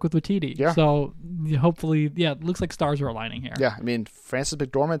dying to work with Waititi. Yeah. So hopefully, it looks like stars are aligning here. Yeah. I mean, Frances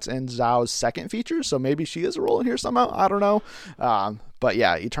McDormand's in Zhao's second feature, so maybe she is a role in here somehow. I don't know. But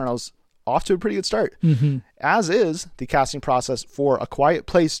yeah, Eternals off to a pretty good start. As is the casting process for A Quiet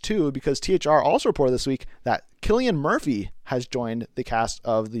Place 2, because THR also reported this week that Cillian Murphy has joined the cast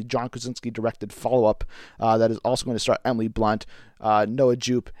of the John Krasinski directed follow-up that is also going to star Emily Blunt, Noah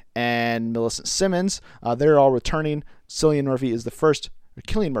Jupe, and Millicent Simmons. They're all returning. Cillian Murphy is the first.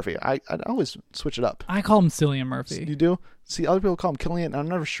 Cillian Murphy. I always switch it up. I call him Cillian Murphy. You do? See, other people call him Cillian. I'm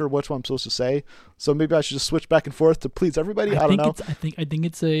never sure which one I'm supposed to say. So maybe I should just switch back and forth to please everybody. I don't know. I think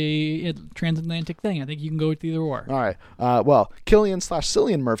it's a transatlantic thing. I think you can go with either or. All right. Well,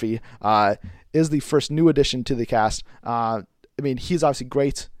 Cillian Murphy is the first new addition to the cast. I mean, he's obviously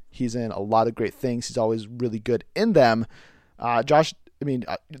great. He's in a lot of great things. He's always really good in them. Josh, I mean,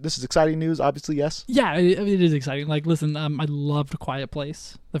 this is exciting news, obviously, yes? Yeah, it is exciting. Like, listen, I loved Quiet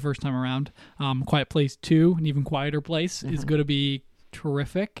Place the first time around. Quiet Place 2, an even quieter place, is going to be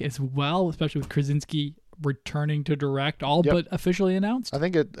terrific as well, especially with Krasinski returning to direct, but officially announced? I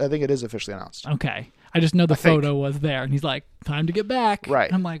think it is officially announced. Okay. I just know the photo was there, and he's like, time to get back. Right.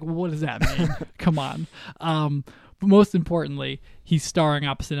 And I'm like, well, what does that mean? Come on. But most importantly, he's starring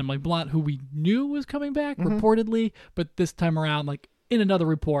opposite Emily Blunt, who we knew was coming back, reportedly, but this time around, like, in another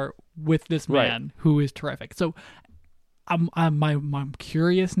report with this man who is terrific. So I'm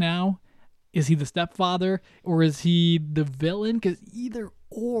curious now, is he the stepfather or is he the villain? Because either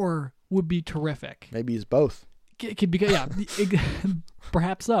or would be terrific. Maybe he's both. It could be, yeah,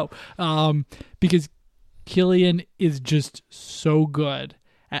 perhaps so. Because Cillian is just so good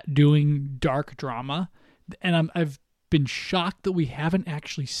at doing dark drama, and I've been shocked that we haven't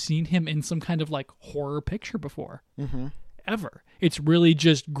actually seen him in some kind of like horror picture before. Ever. It's really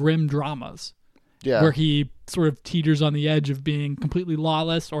just grim dramas. Yeah. Where he sort of teeters on the edge of being completely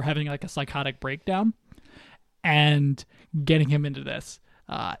lawless or having like a psychotic breakdown. And getting him into this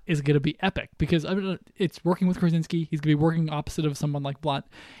is going to be epic because it's working with Krasinski. He's going to be working opposite of someone like Blunt.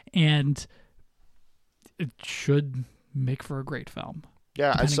 And it should make for a great film.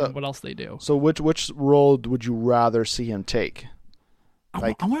 Yeah. Depending on what else they do. So which role would you rather see him take?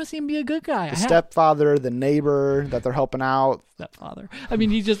 I want to see him be a good guy. The stepfather, the neighbor that they're helping out. Stepfather. I mean,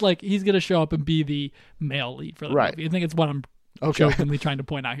 he's just like, he's going to show up and be the male lead for the movie. I think it's what I'm jokingly trying to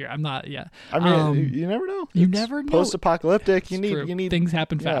point out here. I'm not. Yeah. I mean, you never know. You never know. Post-apocalyptic. You need things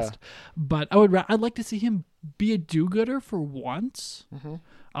happen fast. But I'd like to see him be a do-gooder for once.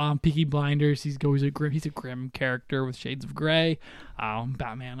 Peaky Blinders. He's a grim character with shades of gray.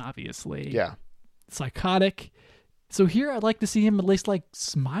 Batman, obviously. Yeah. Psychotic. So here I'd like to see him at least like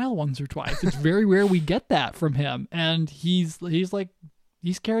smile once or twice. It's very rare we get that from him, and he's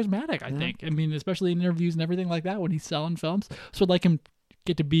charismatic, I think. I mean, especially in interviews and everything like that when he's selling films. So I'd like him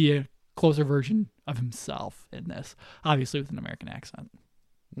get to be a closer version of himself in this, obviously with an American accent.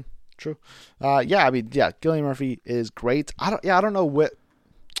 True. Cillian Murphy is great. I don't know what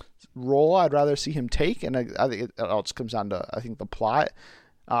role I'd rather see him take, and I think it all just comes down to the plot.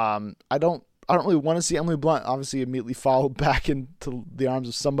 I don't really want to see Emily Blunt obviously immediately fall back into the arms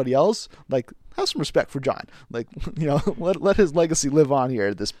of somebody else. Like, have some respect for John. Like, let his legacy live on here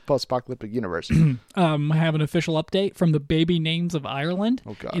in this post-apocalyptic universe. I have an official update from the Baby Names of Ireland.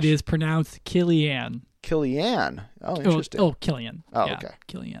 Oh gosh. It is pronounced Killian. Killian. Oh, interesting. Killian. Oh, yeah, okay.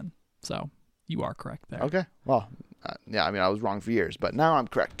 Killian. So you are correct there. Okay. Well, I was wrong for years, but now I'm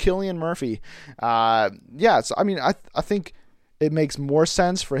correct. Cillian Murphy. So I mean, I think it makes more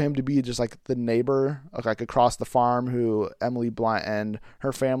sense for him to be just like the neighbor, like across the farm, who Emily Blunt and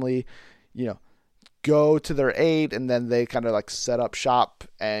her family, go to their aid, and then they kind of like set up shop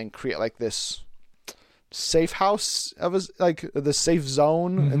and create like this safe house the safe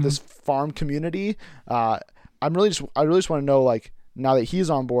zone in this farm community. I really just want to know, like, now that he's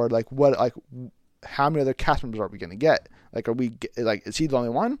on board, like how many other cast members are we going to get? Like, is he the only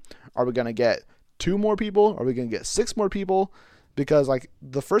one? Are we going to get 2 more people? Are we going to get 6 more people? Because like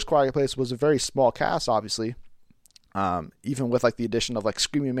the first Quiet Place was a very small cast, obviously. Even with like the addition of like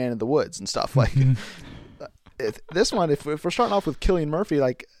Screaming Man in the Woods and stuff. Like this one, if we're starting off with Cillian Murphy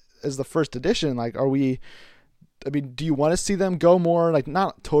like as the first addition, like do you want to see them go more like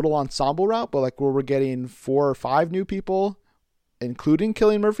not total ensemble route, but like where we're getting 4 or 5 new people, including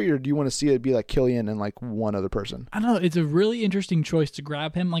Cillian Murphy, or do you want to see it be like Cillian and like one other person? I don't know. It's a really interesting choice to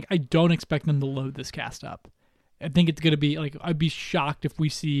grab him. Like, I don't expect them to load this cast up. I think it's going to be like, I'd be shocked if we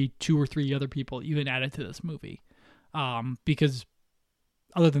see 2 or 3 other people even added to this movie. Because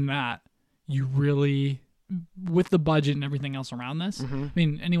other than that, you really, with the budget and everything else around this, I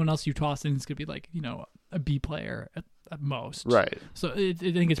mean, anyone else you toss in is going to be like, a B player at most. Right. So I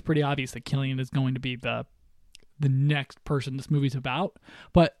think it's pretty obvious that Cillian is going to be the next person this movie's about.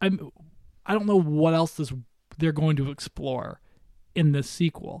 But I don't know what else they're going to explore in this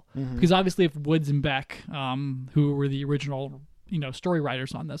sequel. Because obviously if Woods and Beck, who were the original story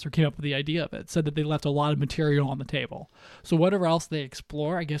writers on this, or came up with the idea of it, said that they left a lot of material on the table. So whatever else they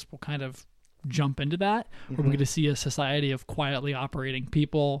explore, I guess we'll kind of jump into that. Where we're going to see a society of quietly operating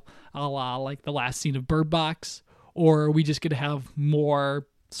people, a la like the last scene of Bird Box, or are we just going to have more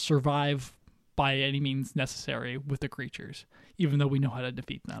survive by any means necessary with the creatures, even though we know how to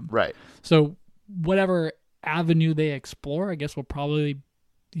defeat them. Right. So whatever avenue they explore, I guess we'll probably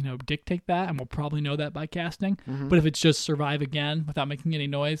dictate that, and we'll probably know that by casting. But if it's just survive again without making any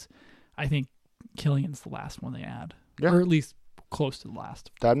noise, I think Cillian's the last one they add, or at least close to the last.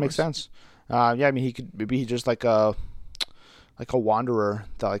 That makes sense. I mean, he could be just like a wanderer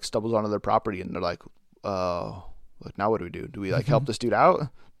that like stumbles onto their property, and they're like, look, now what do we do? Do we like help this dude out?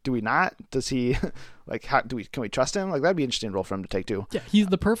 Do we not? Does he like? Can we trust him? Like, that'd be an interesting role for him to take too. Yeah, he's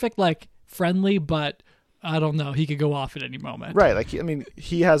the perfect like friendly, but I don't know. He could go off at any moment. Right. Like,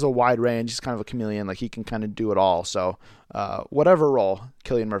 he has a wide range. He's kind of a chameleon. Like, he can kind of do it all. So, whatever role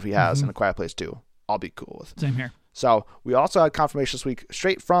Cillian Murphy has in A Quiet Place 2, I'll be cool with. Same here. So, we also had confirmation this week,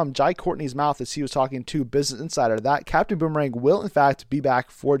 straight from Jai Courtney's mouth as he was talking to Business Insider, that Captain Boomerang will, in fact, be back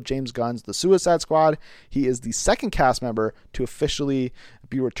for James Gunn's The Suicide Squad. He is the second cast member to officially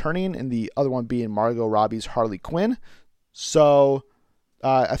be returning, and the other one being Margot Robbie's Harley Quinn. So,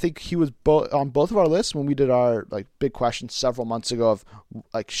 I think he was on both of our lists when we did our like big question several months ago of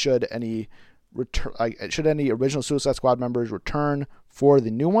like should any original Suicide Squad members return for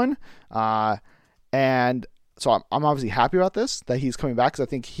the new one, and so I'm obviously happy about this, that he's coming back, because I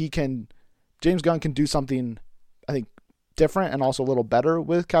think James Gunn can do something I think different and also a little better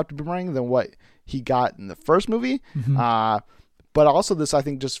with Captain Boomerang than what he got in the first movie. But also this, I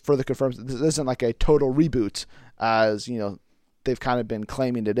think, just further confirms that this isn't like a total reboot, as they've kind of been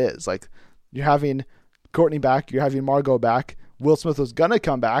claiming it is. Like, you're having Courtney back, you're having Margot back. Will Smith was gonna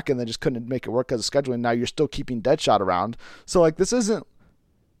come back and then just couldn't make it work because of scheduling. Now you're still keeping Deadshot around. So like, this isn't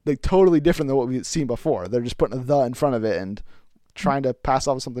like totally different than what we've seen before. They're just putting a "the" in front of it and trying to pass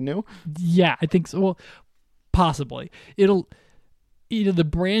off something new. Yeah, I think so. Well, possibly the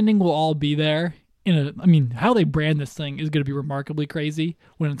branding will all be there how they brand this thing is going to be remarkably crazy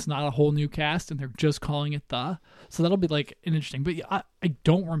when it's not a whole new cast and they're just calling it The. So that'll be like an interesting. But yeah, I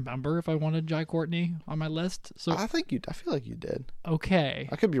don't remember if I wanted Jai Courtney on my list. So I feel like you did. Okay.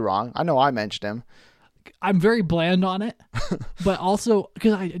 I could be wrong. I know I mentioned him. I'm very bland on it, but also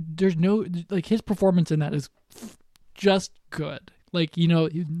because there's no like his performance in that is just good. Like,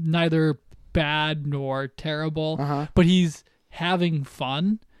 neither bad nor terrible, but he's having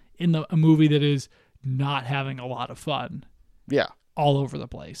fun in a movie that is not having a lot of fun. Yeah. All over the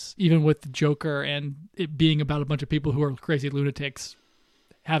place. Even with the Joker and it being about a bunch of people who are crazy lunatics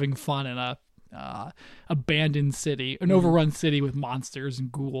having fun in a abandoned city, an overrun city with monsters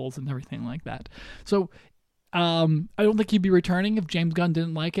and ghouls and everything like that. So I don't think he'd be returning if James Gunn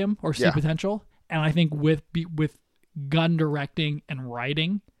didn't like him or see potential. And I think with Gunn directing and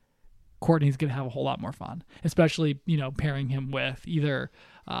writing, Courtney's going to have a whole lot more fun, especially, pairing him with either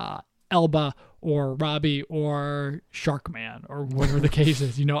Elba or Robbie or Sharkman or whatever the case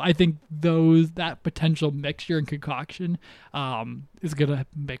is. I think that potential mixture and concoction is going to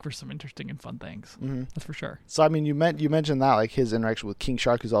make for some interesting and fun things. Mm-hmm. That's for sure. So, I mean, you mentioned that, like his interaction with King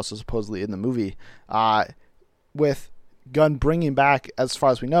Shark, who's also supposedly in the movie, with Gunn bringing back, as far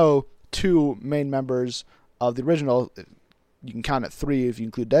as we know, 2 main members of the original. You can count it 3 if you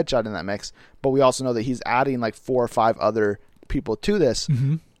include Deadshot in that mix, but we also know that he's adding like 4 or 5 other people to this.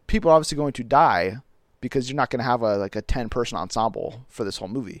 Mm-hmm. People are obviously going to die because you're not going to have a 10-person ensemble for this whole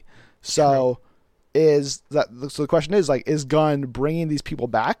movie. So the question is, like, is Gunn bringing these people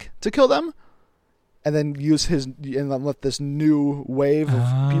back to kill them and then and then let this new wave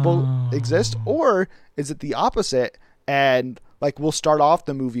of people exist? Or is it the opposite? And like, we'll start off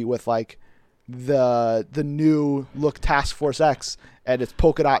the movie with like the new look Task Force X, and it's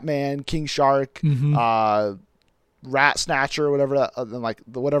Polka Dot Man, King Shark, Rat Snatcher, or whatever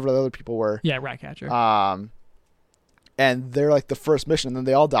whatever the other people were. Yeah, Ratcatcher. And they're like the first mission, and then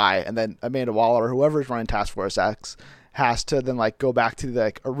they all die, and then Amanda Waller or whoever's running Task Force X has to then like go back to the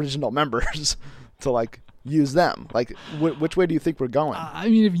like original members to like use them. Like, which way do you think we're going? I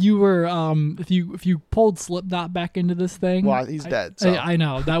mean, if you were if you pulled Slipknot back into this thing, well, he's dead. So. I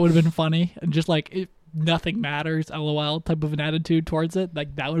know that would have been funny, and just like nothing matters, LOL type of an attitude towards it.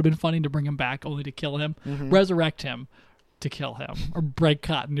 Like, that would have been funny to bring him back only to kill him, resurrect him to kill him, or break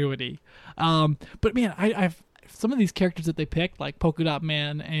continuity. But man, I've some of these characters that they picked, like Polka Dot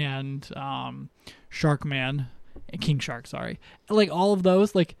Man and Shark Man, and King Shark, sorry, like all of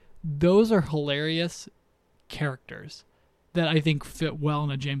those, like those are hilarious characters that I think fit well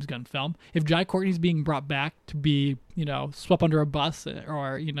in a James Gunn film. If Jai Courtney's being brought back to be, swept under a bus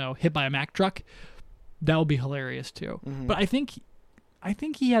or, hit by a Mack truck, that would be hilarious too. Mm-hmm. But I think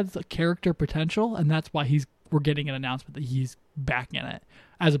he has a character potential, and that's why we're getting an announcement that he's back in it,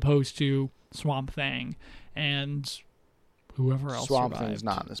 as opposed to Swamp Thing and whoever else. Swamp Thing's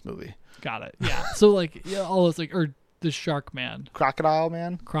not in this movie. Got it. Yeah. So like, all those like, or the Shark Man, Crocodile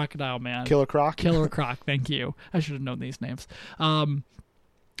Man, Killer Croc. Thank you. I should have known these names.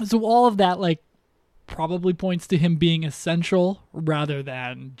 So all of that like probably points to him being essential rather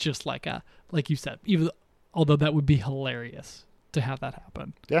than just like you said. Although that would be hilarious to have that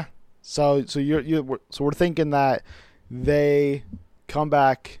happen. Yeah. So we're thinking that they come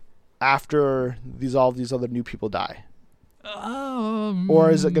back after all of these other new people die. Or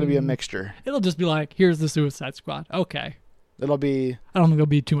is it going to be a mixture? It'll just be like, here's the Suicide Squad. Okay. It'll be. I don't think there'll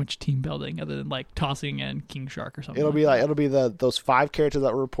be too much team building other than like tossing in King Shark or something. It'll be those 5 characters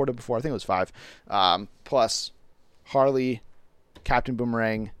that were reported before. I think it was 5, plus Harley, Captain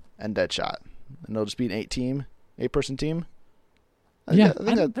Boomerang, and Deadshot, and it'll just be an 8-person team. I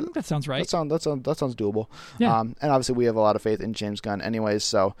think that sounds right. That sounds doable. Yeah. And obviously we have a lot of faith in James Gunn anyways,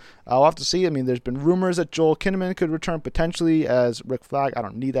 so we'll have to see. I mean, there's been rumors that Joel Kinnaman could return potentially as Rick Flag. I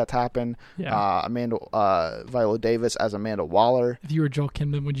don't need that to happen. Yeah. Viola Davis as Amanda Waller. If you were Joel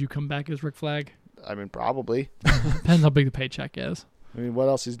Kinnaman, would you come back as Rick Flag? I mean, probably. Depends how big the paycheck is. I mean, what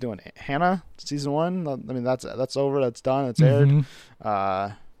else he's doing? Hannah, season 1? I mean, that's over. That's done. It's aired.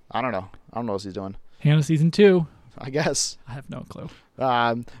 I don't know. I don't know what he's doing. Hannah season 2. I guess. I have no clue.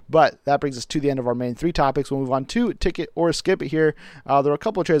 But that brings us to the end of our main 3 topics. We'll move on to Ticket or Skip It here. There are a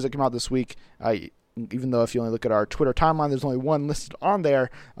couple of trailers that came out this week. Even though if you only look at our Twitter timeline, there's only one listed on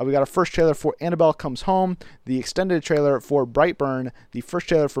there. We got a first trailer for Annabelle Comes Home, the extended trailer for Brightburn, the first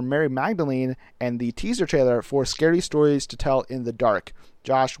trailer for Mary Magdalene, and the teaser trailer for Scary Stories to Tell in the Dark.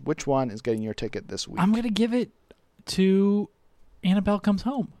 Josh, which one is getting your ticket this week? I'm going to give it to Annabelle Comes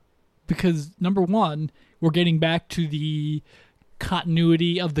Home because, number one, we're getting back to the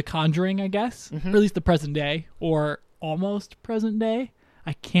continuity of The Conjuring, I guess, or at least the present day, or almost present day.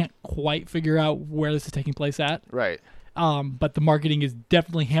 I can't quite figure out where this is taking place at. Right. But the marketing is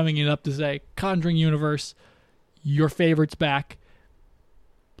definitely hamming it up to say, Conjuring universe, your favorite's back.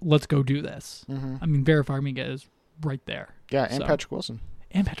 Let's go do this. Mm-hmm. I mean, Vera Farmiga is right there. Yeah, and Patrick Wilson.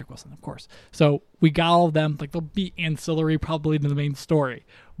 And Patrick Wilson, of course. So we got all of them. Like, they'll be ancillary probably to the main story.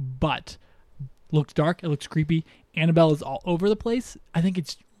 But looks dark. It looks creepy. Annabelle is all over the place. I think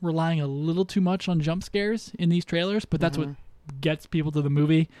it's relying a little too much on jump scares in these trailers, but that's what gets people to the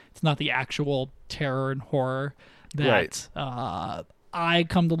movie. It's not the actual terror and horror that I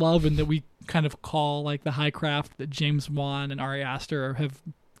come to love and that we kind of call like the high craft that James Wan and Ari Aster have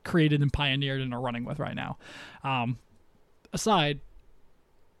created and pioneered and are running with right now. Aside,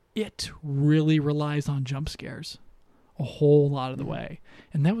 it really relies on jump scares a whole lot of the way,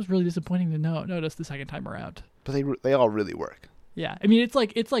 and that was really disappointing to notice the second time around. But they all really work. Yeah, I mean it's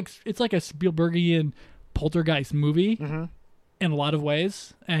like a Spielbergian poltergeist movie in a lot of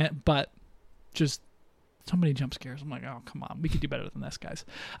ways, but just so many jump scares. I'm like, oh come on, we could do better than this, guys.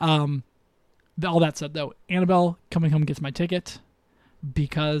 All that said, though, Annabelle Coming Home gets my ticket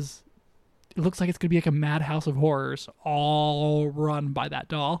because it looks like it's going to be like a madhouse of horrors all run by that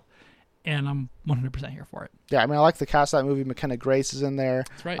doll, and I'm 100% here for it. Yeah, I mean, I like the cast of that movie. McKenna Grace is in there.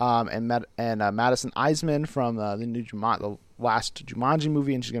 That's right. And Madison Eisman from the last Jumanji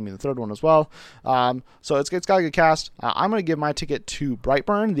movie, and she's going to be in the third one as well. So it's got a good cast. I'm going to give my ticket to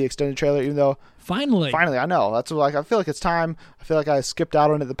Brightburn, the extended trailer, even though... Finally, I know. That's like I feel like it's time. I feel like I skipped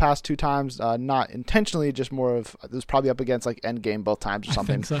out on it the past two times, not intentionally, just more of it was probably up against like Endgame both times or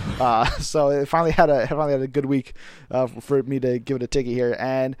something. I think so. So it finally had a good week for me to give it a ticket here.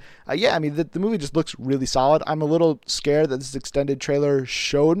 And I mean the movie just looks really solid. I'm a little scared that this extended trailer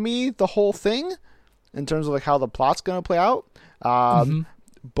showed me the whole thing in terms of like how the plot's going to play out.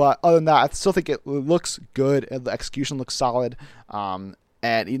 But other than that, I still think it looks good and the execution looks solid.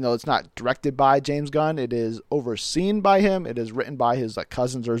 And even though it's not directed by James Gunn, it is overseen by him. It is written by his like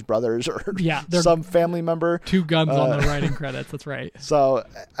cousins or his brothers or some family member. Two Guns on the writing credits. That's right. So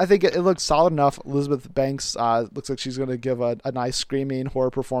I think it looks solid enough. Elizabeth Banks looks like she's going to give a nice screaming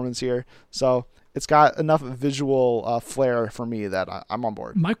horror performance here. So it's got enough visual flair for me that I'm on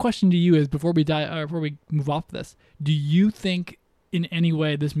board. My question to you is, before we move off this, do you think in any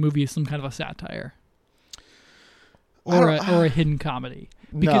way this movie is some kind of a satire? Or a hidden comedy,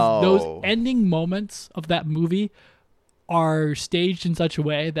 because those ending moments of that movie are staged in such a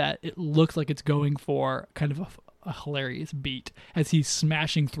way that it looks like it's going for kind of a hilarious beat as he's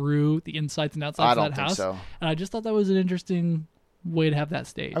smashing through the insides and outsides of that house. So. And I just thought that was an interesting way to have that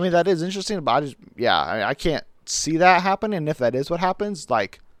staged. I mean, that is interesting, but I can't see that happen. And if that is what happens,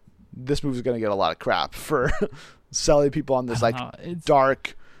 like this movie's going to get a lot of crap for selling people on this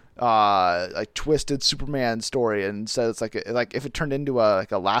dark. Like twisted Superman story, and so it's like if it turned into a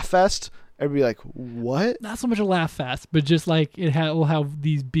laugh fest, everybody be like, what? Not so much a laugh fest, but just like will have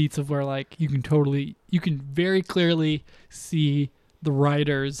these beats of where like you can very clearly see the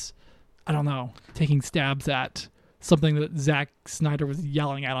writers, I don't know, taking stabs at something that Zack Snyder was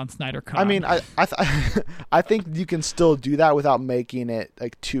yelling at on SnyderCon. I mean, I think you can still do that without making it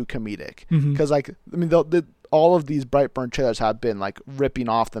like too comedic, because like I mean all of these Brightburn trailers have been like ripping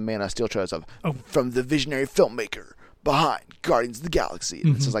off the Man of Steel trailers from the visionary filmmaker behind Guardians of the Galaxy.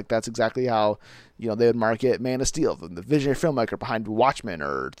 And it's just like that's exactly how they would market Man of Steel, from the visionary filmmaker behind Watchmen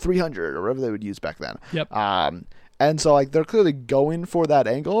or 300 or whatever they would use back then. Yep. And so like they're clearly going for that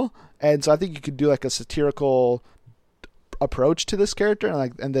angle, and so I think you could do like a satirical approach to this character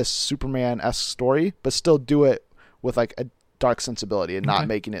and this Superman-esque story, but still do it with like a dark sensibility and not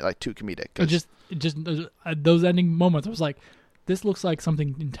making it like too comedic. Just those ending moments, I was like, this looks like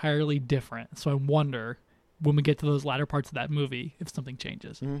something entirely different. So I wonder when we get to those latter parts of that movie if something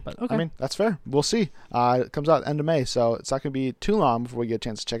changes. But okay. I mean, that's fair. We'll see. It comes out end of May, so it's not going to be too long before we get a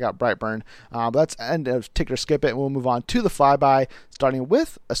chance to check out Brightburn. But let's end of Tick or Skip It, and we'll move on to the flyby, starting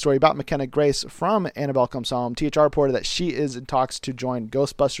with a story about McKenna Grace from Annabelle Comes Home. THR reported that she is in talks to join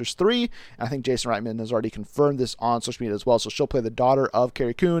Ghostbusters 3, and I think Jason Reitman has already confirmed this on social media as well. So she'll play the daughter of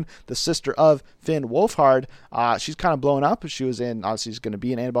Carrie Coon, the sister of Finn Wolfhard. She's kind of blown up. She was obviously she's going to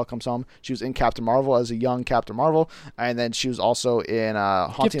be in Annabelle Comes Home. She was in Captain Marvel as a young Captain Marvel, and then she was also in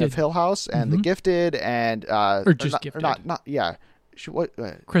Haunting of Hill House and The Gifted, and Gifted.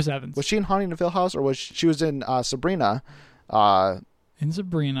 Chris Evans. Was she in Haunting of Hill House, or was she was in Sabrina? In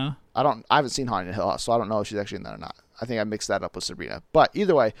Sabrina. I haven't seen Haunting of Hill House, so I don't know if she's actually in that or not. I think I mixed that up with Sabrina. But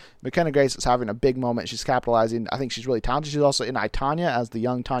either way, McKenna Grace is having a big moment. She's capitalizing. I think she's really talented. She's also in I, Tonya as the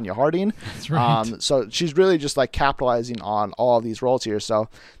young Tonya Harding. That's right. So she's really just like capitalizing on all of these roles here. So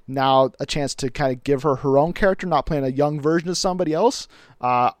now a chance to kind of give her own character, not playing a young version of somebody else.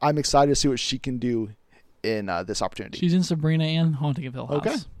 I'm excited to see what she can do in this opportunity. She's in Sabrina and Haunting of Hill House.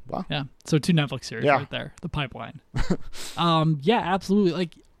 Okay. Wow. Yeah. So 2 Netflix series right there. The pipeline. Yeah, absolutely.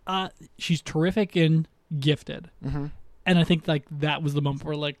 Like, she's terrific and gifted. Mm-hmm. And I think like that was the moment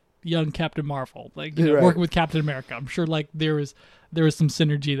where like young Captain Marvel, like working with Captain America. I'm sure like there was some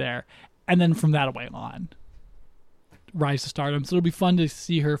synergy there. And then from that way on, rise to stardom. So it'll be fun to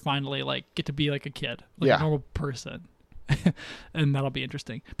see her finally like get to be like a kid, like a normal person. And that'll be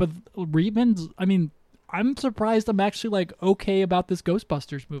interesting. But Reitman's, I mean, I'm surprised I'm actually like okay about this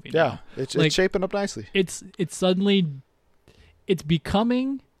Ghostbusters movie now. It's like, shaping up nicely. It's suddenly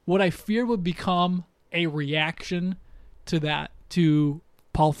becoming what I feared would become a reaction to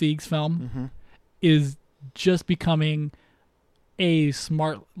Paul Feig's film is just becoming a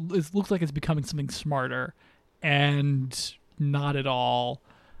smart. It looks like it's becoming something smarter and not at all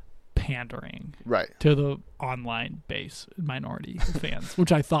pandering to the online base minority fans,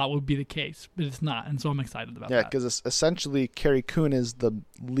 which I thought would be the case, but it's not, and so I'm excited about that. Yeah, because essentially Carrie Coon is the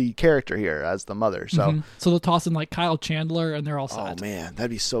lead character here as the mother. So so they'll toss in like Kyle Chandler, and they're all set. Oh man,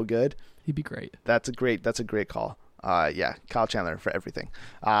 that'd be so good. He'd be great. That's a great call. Kyle Chandler for everything.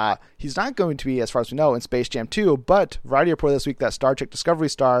 He's not going to be, as far as we know, in Space Jam 2, but Variety reported this week that Star Trek Discovery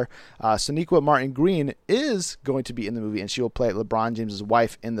star Sonequa Martin Green is going to be in the movie, and she will play LeBron James'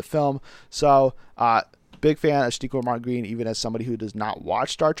 wife in the film. So, big fan of Sonequa Martin Green, even as somebody who does not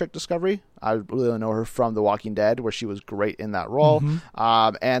watch Star Trek Discovery. I really know her from The Walking Dead, where she was great in that role.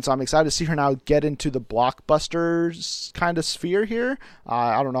 And so I'm excited to see her now get into the blockbusters kind of sphere here.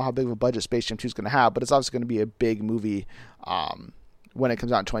 I don't know how big of a budget Space Jam 2 is going to have, but it's obviously going to be a big movie when it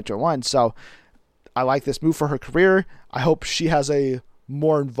comes out in 2021. So I like this move for her career. I hope she has a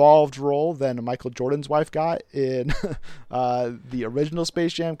more involved role than Michael Jordan's wife got in the original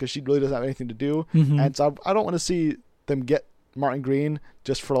Space Jam, because she really doesn't have anything to do. And so I don't want to see them get Martin Green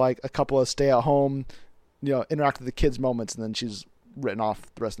just for like a couple of stay-at-home, interact with the kids moments, and then she's written off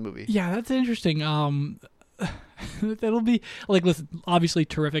the rest of the movie. Yeah, that's interesting. That'll be like, listen, obviously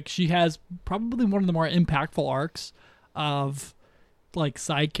terrific. She has probably one of the more impactful arcs of like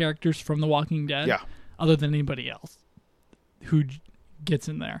side characters from The Walking Dead, other than anybody else who gets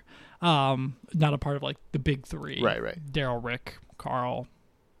in there. Not a part of like the big 3. Right. Daryl, Rick, Carl,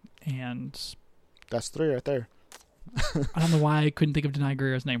 and that's 3 right there. I don't know why I couldn't think of Denai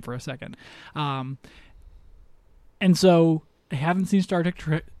Guerrero's name for a second. And so I haven't seen Star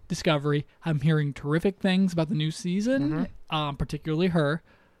Trek Discovery. I'm hearing terrific things about the new season, particularly her,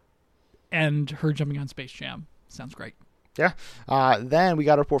 and her jumping on Space Jam. Sounds great. Yeah. Then we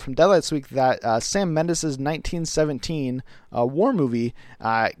got a report from Deadline this week that Sam Mendes' 1917 war movie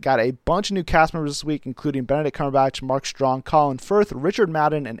got a bunch of new cast members this week, including Benedict Cumberbatch, Mark Strong, Colin Firth, Richard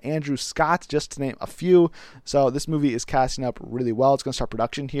Madden, and Andrew Scott, just to name a few. So this movie is casting up really well. It's going to start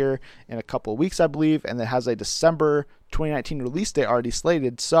production here in a couple of weeks, I believe, and it has a December 2019 release date already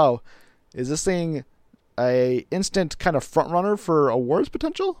slated. So is this thing a instant kind of front runner for awards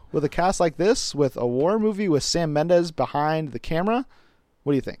potential with a cast like this, with a war movie with Sam Mendes behind the camera?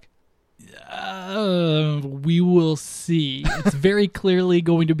 What do you think? We will see. It's very clearly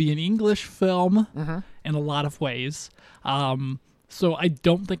going to be an English film in a lot of ways. So I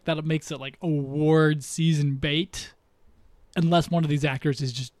don't think that it makes it like award season bait, unless one of these actors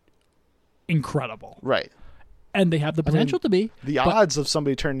is just incredible. Right. And they have the potential to be. The odds of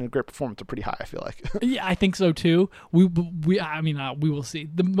somebody turning in a great performance are pretty high, I feel like. Yeah, I think so too. We will see.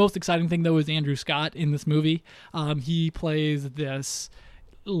 The most exciting thing though is Andrew Scott in this movie. He plays this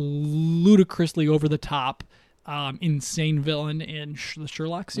ludicrously over the top, insane villain in the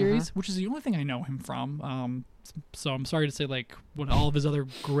Sherlock series, which is the only thing I know him from. So I'm sorry to say, like, what all of his other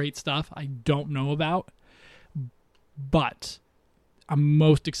great stuff I don't know about, but I'm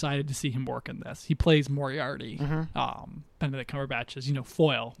most excited to see him work in this. He plays Moriarty. Benedict Cumberbatch is,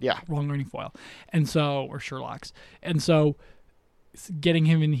 foil. Yeah. Long running foil. And so, or Sherlock's. And so getting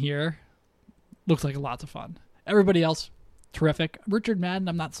him in here looks like lots of fun. Everybody else, terrific. Richard Madden,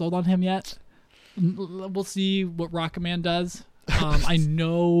 I'm not sold on him yet. We'll see what Rocketman does. I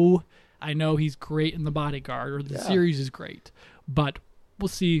know he's great in The Bodyguard, or the series is great, but we'll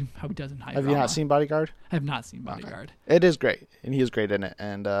see how he does in high drama. Have you not seen Bodyguard? I have not seen Bodyguard. Okay. It is great, and he is great in it.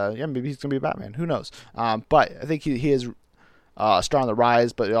 And maybe he's gonna be Batman. Who knows? But I think he is star on the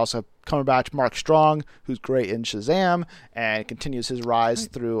rise, but we also have Cumberbatch, Mark Strong, who's great in Shazam and continues his rise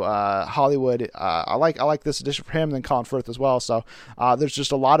through Hollywood. I like this addition for him, and then Colin Firth as well. So there's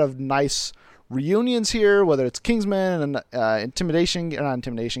just a lot of nice reunions here, whether it's Kingsman and Intimidation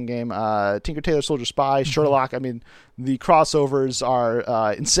Game, Tinker Tailor Soldier Spy, Sherlock. I mean, the crossovers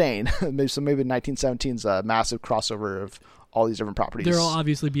are insane. So maybe 1917's a massive crossover of all these different properties. There'll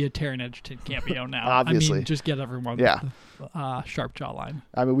obviously be a Taron Egerton cameo now. Obviously. I mean, just get everyone with the sharp jawline.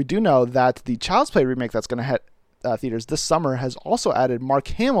 I mean, we do know that the Child's Play remake that's going to hit theaters this summer has also added Mark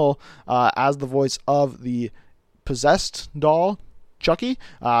Hamill as the voice of the possessed doll, Chucky.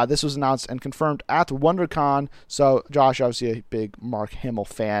 This was announced and confirmed at WonderCon. So Josh, obviously a big Mark Hamill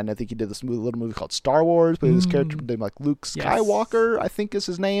fan. I think he did this little movie called Star Wars, played this character named like Luke Skywalker, I think is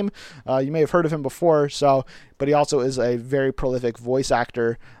his name. You may have heard of him before. But he also is a very prolific voice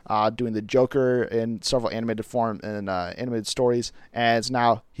actor, doing the Joker in several animated form and animated stories. And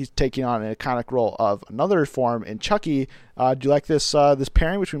now he's taking on an iconic role of another form in Chucky. Do you like this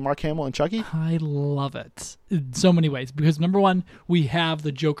pairing between Mark Hamill and Chucky? I love it in so many ways, because number one, we have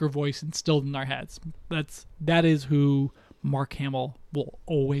the Joker voice instilled in our heads. That is who Mark Hamill will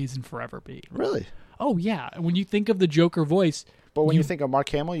always and forever be. Really? Oh yeah. When you think of the Joker voice, but when you think of Mark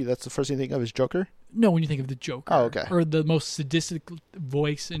Hamill, that's the first thing you think of is Joker? No, when you think of the Joker, okay, or the most sadistic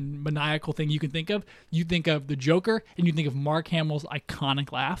voice and maniacal thing you can think of, you think of the Joker, and you think of Mark Hamill's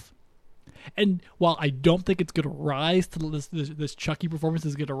iconic laugh. And while I don't think it's going to rise to this Chucky performance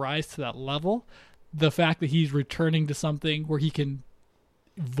is going to rise to that level, the fact that he's returning to something where he can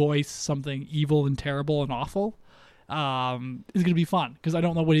voice something evil and terrible and awful is going to be fun, because I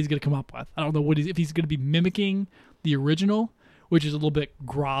don't know what he's going to come up with. I don't know if he's going to be mimicking the original, which is a little bit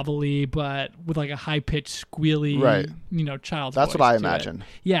grovelly, but with like a high-pitched, squealy, child's voice. That's what I imagine.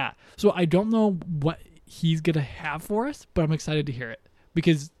 Yeah. So I don't know what he's going to have for us, but I'm excited to hear it,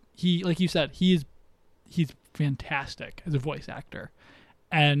 because he, like you said, he's fantastic as a voice actor,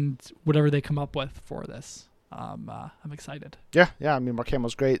 and whatever they come up with for this, I'm excited. Yeah. I mean, Mark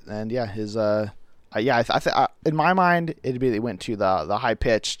Hamill's great, and his in my mind, it'd be they went to the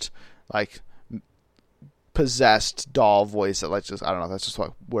high-pitched, like, possessed doll voice that I don't know, that's just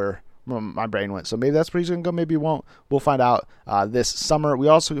where my brain went. So maybe that's where he's going to go, maybe he won't. We'll find out this summer. We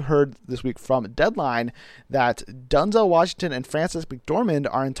also heard this week from Deadline that Denzel Washington and Frances McDormand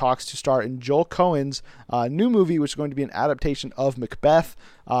are in talks to star in Joel Coen's new movie, which is going to be an adaptation of Macbeth.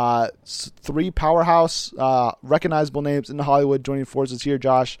 3 powerhouse recognizable names in Hollywood joining forces here.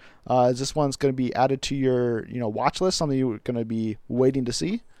 Josh, is this one's going to be added to your watch list, something you're going to be waiting to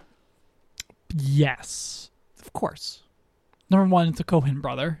see? Yes, of course. Number one, it's a Coen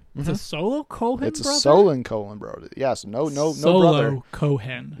brother. It's a solo Coen brother? It's a solo Coen brother. Yes, no brother. Solo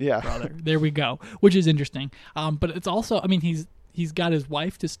Coen brother. There we go. Which is interesting. But it's also, I mean, he's got his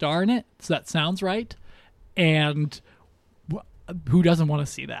wife to star in it, so that sounds right. And who doesn't want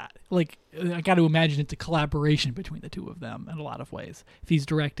to see that? Like, I got to imagine it's a collaboration between the two of them in a lot of ways, if he's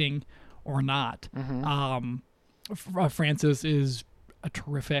directing or not. Frances is a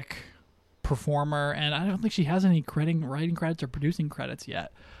terrific performer, and I don't think she has any writing credits or producing credits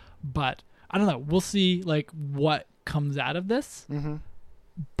yet, but I don't know, we'll see like what comes out of this.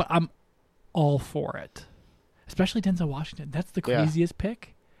 But I'm all for it, especially Denzel Washington. That's the craziest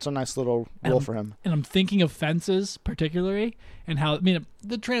pick. It's a nice little role for him, and I'm thinking of Fences particularly, and how, I mean,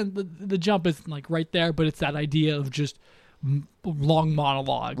 the jump isn't like right there, but it's that idea of just long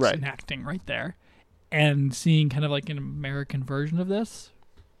monologues and acting right there, and seeing kind of like an American version of this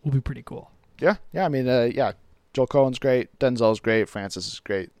will be pretty cool. Yeah. I mean, Joel Coen's great. Denzel's great. Frances is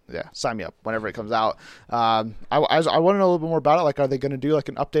great. Yeah, sign me up whenever it comes out. I want to know a little bit more about it. Like, are they going to do like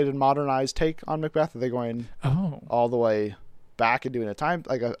an updated, modernized take on Macbeth? Are they going all the way back and doing a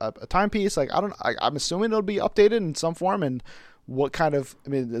timepiece? Like, I'm assuming it'll be updated in some form. And what kind of? I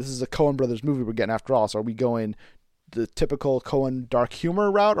mean, this is a Coen Brothers movie we're getting after all. So are we going the typical Coen dark humor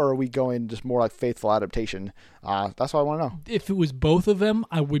route, or are we going just more like faithful adaptation? That's what I want to know. If it was both of them,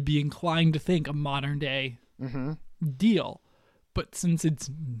 I would be inclined to think a modern day deal. But since it's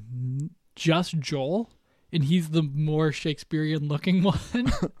just Joel, and he's the more Shakespearean looking one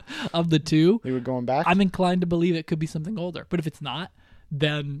of the two, you were going back? I'm inclined to believe it could be something older. But if it's not,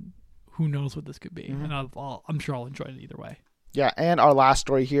 then who knows what this could be. And I'm sure I'll enjoy it either way. Yeah, and our last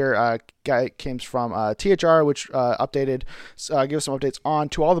story here came from THR, which updated, gave us some updates on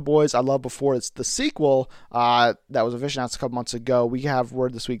To All the Boys I Loved Before. It's the sequel that was officially announced a couple months ago. We have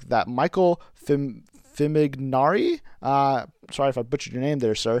word this week that Michael Fimignari. Sorry if I butchered your name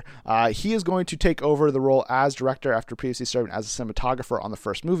there, sir. He is going to take over the role as director after previously serving as a cinematographer on the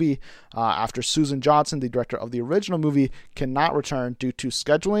first movie. After Susan Johnson, the director of the original movie, cannot return due to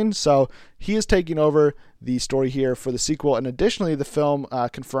scheduling. So he is taking over the story here for the sequel. And additionally, the film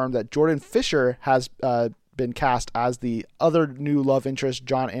confirmed that Jordan Fisher has been cast as the other new love interest,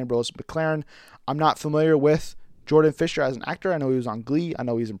 John Ambrose McLaren. I'm not familiar with Jordan Fisher as an actor. I know he was on Glee. I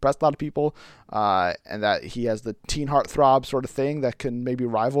know he's impressed a lot of people, and that he has the teen heartthrob sort of thing that can maybe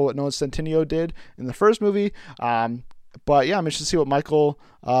rival what Noah Centineo did in the first movie. But yeah, I'm interested to see what Michael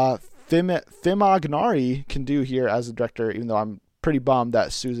Fimignari can do here as a director, even though I'm pretty bummed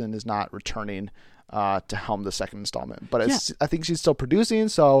that Susan is not returning to helm the second installment. But I think she's still producing,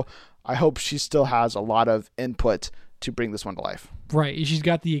 so I hope she still has a lot of input to bring this one to life. Right. She's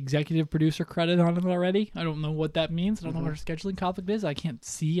got the executive producer credit on it already. I don't know what that means. I don't know what her scheduling conflict is. I can't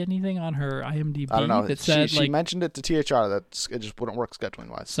see anything on her IMDb. I don't know. That said, she mentioned it to THR that it just wouldn't work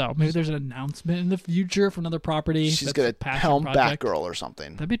scheduling-wise. So maybe there's an announcement in the future for another property. She's going to helm Batgirl or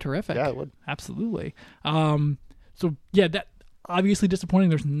something. That'd be terrific. Yeah, it would. Absolutely. So, yeah, that obviously disappointing.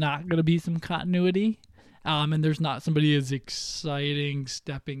 There's not going to be some continuity. And there's not somebody as exciting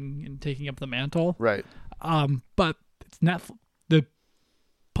stepping and taking up the mantle. Right. But it's not the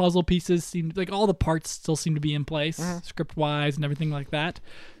puzzle pieces seem like all the parts still seem to be in place, script wise and everything like that.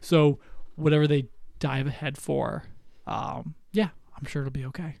 So whatever they dive ahead for, I'm sure it'll be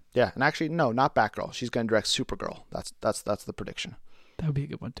okay. Yeah, and actually, no, not Batgirl. She's going to direct Supergirl. That's the prediction. That would be a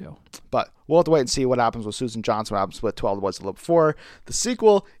good one too. But we'll have to wait and see what happens with Susan Johnson, what happens with 12 Boys a little before the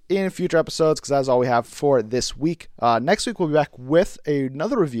sequel in future episodes, because that's all we have for this week. Next week we'll be back with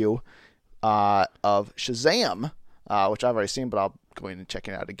another review of Shazam, which I've already seen, but I'll go in and check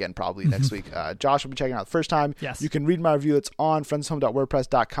it out again probably next week. Josh will be checking it out the first time. Yes. You can read my review. It's on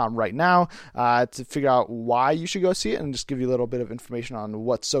friendshome.wordpress.com right now to figure out why you should go see it and just give you a little bit of information on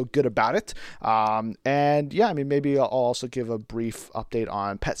what's so good about it. And yeah, I mean, maybe I'll also give a brief update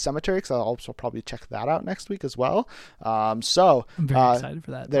on Pet Sematary, because I'll also probably check that out next week as well. So I'm very excited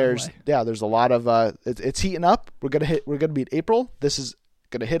for that. There's a lot of it's heating up. We're gonna be in April. This is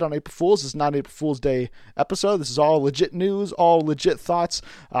going to hit on April Fool's. This is not an April Fool's Day episode. This is all legit news, all legit thoughts.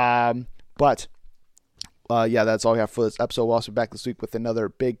 But that's all we have for this episode. We'll also be back this week with another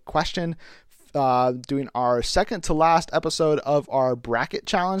big question, doing our second to last episode of our bracket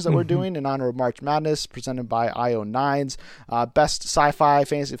challenge that we're doing in honor of March Madness, presented by IO9s. Best sci-fi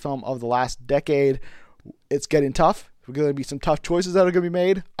fantasy film of the last decade. It's getting tough. There's going to be some tough choices that are going to be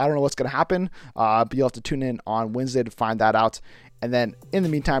made. I don't know what's going to happen, but you'll have to tune in on Wednesday to find that out. And then, in the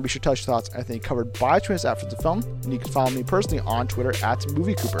meantime, be sure to tell us your thoughts on anything covered by Twins after the film. And you can follow me personally on Twitter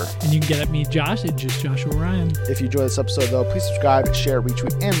 @MovieCooper. And you can get at me, Josh, at just Joshua Ryan. If you enjoyed this episode, though, please subscribe, share,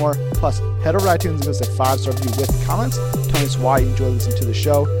 retweet, and more. Plus, head over to iTunes and give us a 5-star review with comments. Tell us why you enjoy listening to the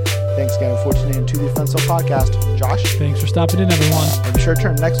show. Thanks again for tuning in to the Friends Home Podcast. Josh. Thanks for stopping in, everyone. And be sure to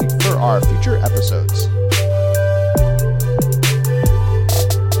turn next week for our future episodes.